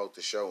 promote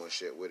the show and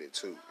shit with it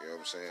too. You know what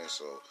I'm saying?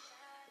 So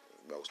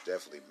most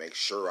definitely make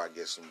sure I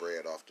get some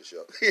bread off the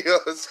show. You know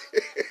what I'm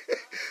saying?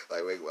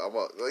 Like, wait,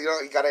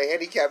 you gotta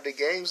handicap the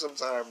game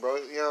sometime, bro.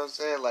 You know what I'm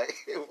saying? Like,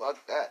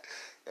 fuck that.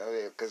 You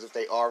know, because if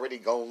they already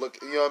gonna look,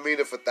 you know what I mean?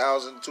 If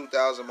 1,000,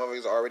 2,000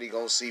 motherfuckers already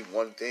gonna see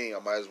one thing, I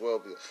might as well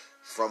be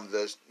from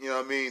the, you know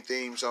what I mean,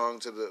 theme song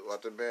to the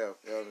bam.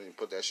 You know what I mean?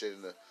 Put that shit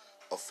in the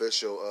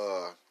official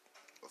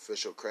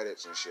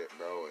credits and shit,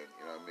 bro. And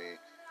you know what I mean?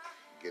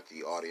 Get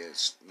the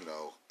audience,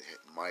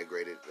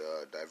 migrated,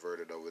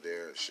 diverted over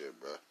there and shit,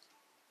 bro.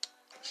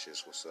 That's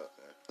just what's up,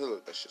 man.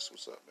 Look, that's just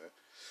what's up, man.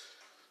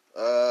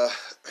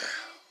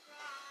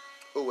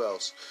 Who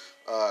else?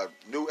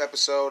 New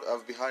episode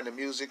of Behind the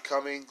Music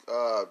coming.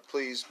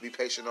 Please be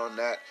patient on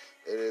that.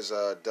 It is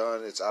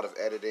done. It's out of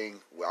editing.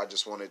 I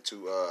just wanted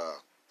to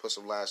put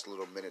some last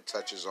little minute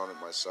touches on it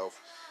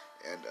myself.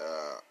 And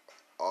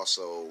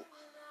also,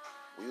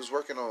 we was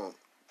working on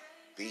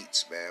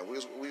beats, man.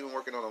 We've been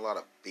working on a lot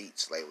of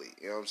beats lately.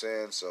 You know what I'm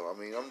saying? So I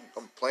mean,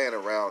 I'm playing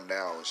around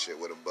now and shit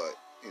with them, but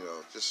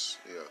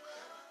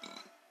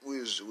we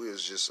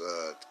was just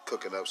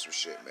cooking up some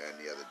shit, man,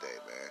 the other day,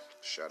 man.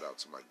 Shout out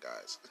to my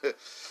guys.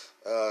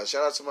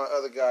 Shout out to my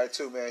other guy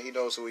too, man. He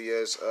knows who he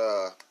is.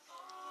 I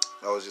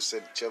was just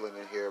sitting chilling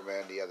in here,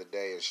 man, the other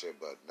day and shit,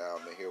 but now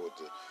I'm in here with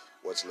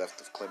what's left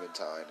of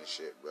Clementine and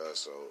shit, bro.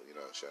 So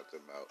shout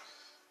them out.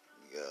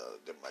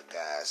 They're my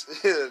guys.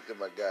 They're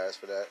my guys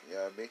for that. You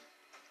know what I mean?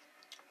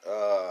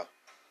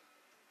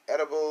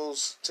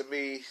 Edibles to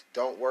me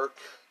don't work.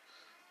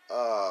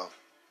 I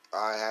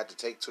had to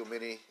take too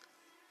many.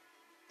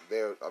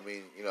 It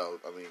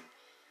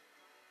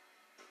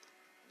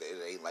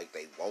ain't like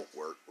they won't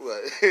work.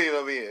 But, you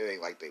know what I mean? It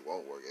ain't like they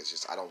won't work. It's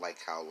just I don't like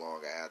how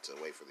long I had to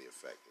wait for the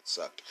effect. It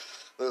sucked.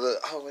 I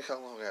don't like how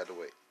long I had to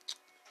wait.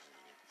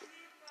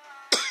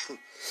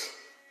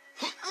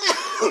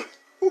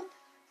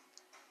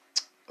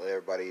 Well,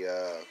 everybody,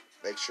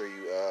 make sure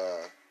you,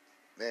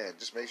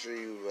 just make sure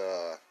you,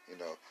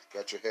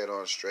 got your head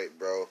on straight,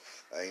 bro.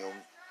 I ain't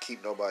gonna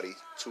keep nobody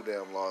too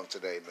damn long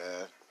today,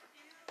 man.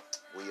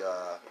 We,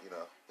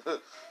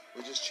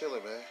 we just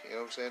chilling, man. You know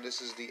what I'm saying?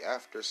 This is the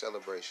after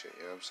celebration.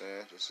 You know what I'm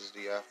saying? This is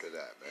the after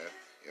that, man.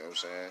 You know what I'm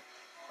saying?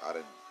 I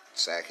done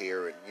sat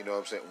here and, you know what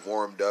I'm saying,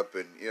 warmed up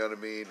and, you know what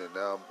I mean? And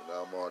now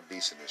I'm all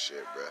decent and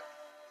shit, bro.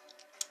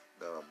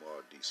 Now I'm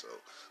all decent.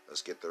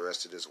 Let's get the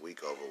rest of this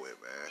week over with,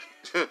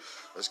 man.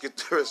 Let's get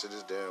the rest of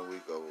this damn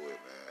week over with,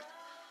 man.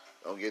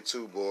 Don't get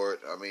too bored.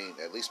 I mean,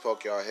 at least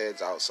poke y'all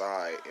heads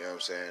outside. You know what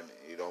I'm saying?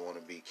 You don't want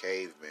to be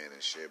cavemen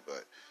and shit,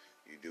 but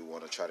you do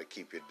want to try to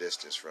keep your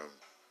distance from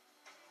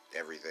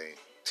everything.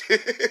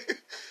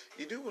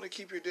 You do want to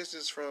keep your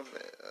distance from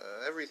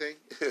everything.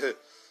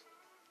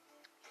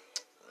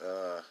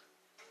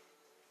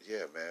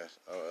 Yeah, man.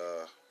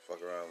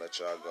 Fuck around and let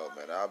y'all go,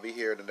 man. I'll be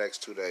here in the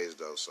next 2 days,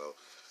 though, so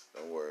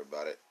don't worry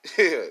about it.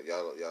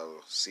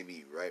 y'all see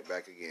me right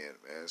back again,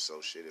 man.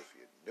 So, shit, if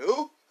you're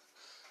new,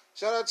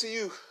 shout out to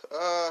you.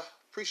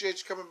 Appreciate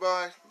you coming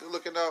by. Good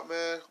looking out,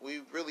 man.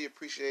 We really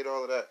appreciate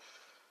all of that.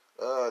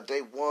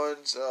 Day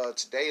ones,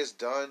 today is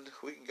done.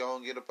 We can go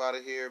and get up out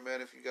of here,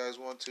 man, if you guys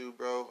want to,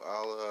 bro.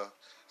 I'll,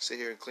 sit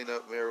here and clean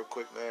up, man, real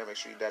quick, man. Make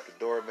sure you dap the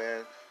door,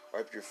 man.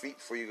 Wipe your feet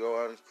before you go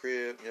out of the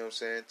crib, you know what I'm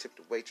saying? Tip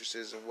the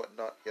waitresses and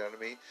whatnot, you know what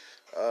I mean?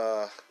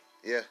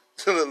 Yeah.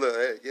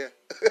 Yeah.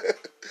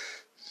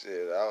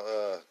 Shit,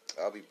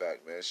 I'll be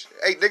back, man. Shit.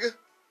 Hey, nigga,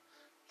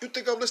 you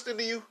think I'm listening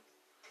to you?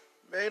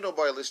 Man, ain't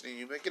nobody listening to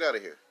you, man. Get out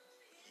of here.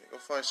 Go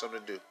find something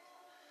to do.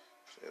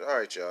 Shit, all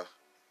right, y'all.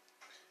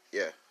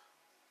 Yeah.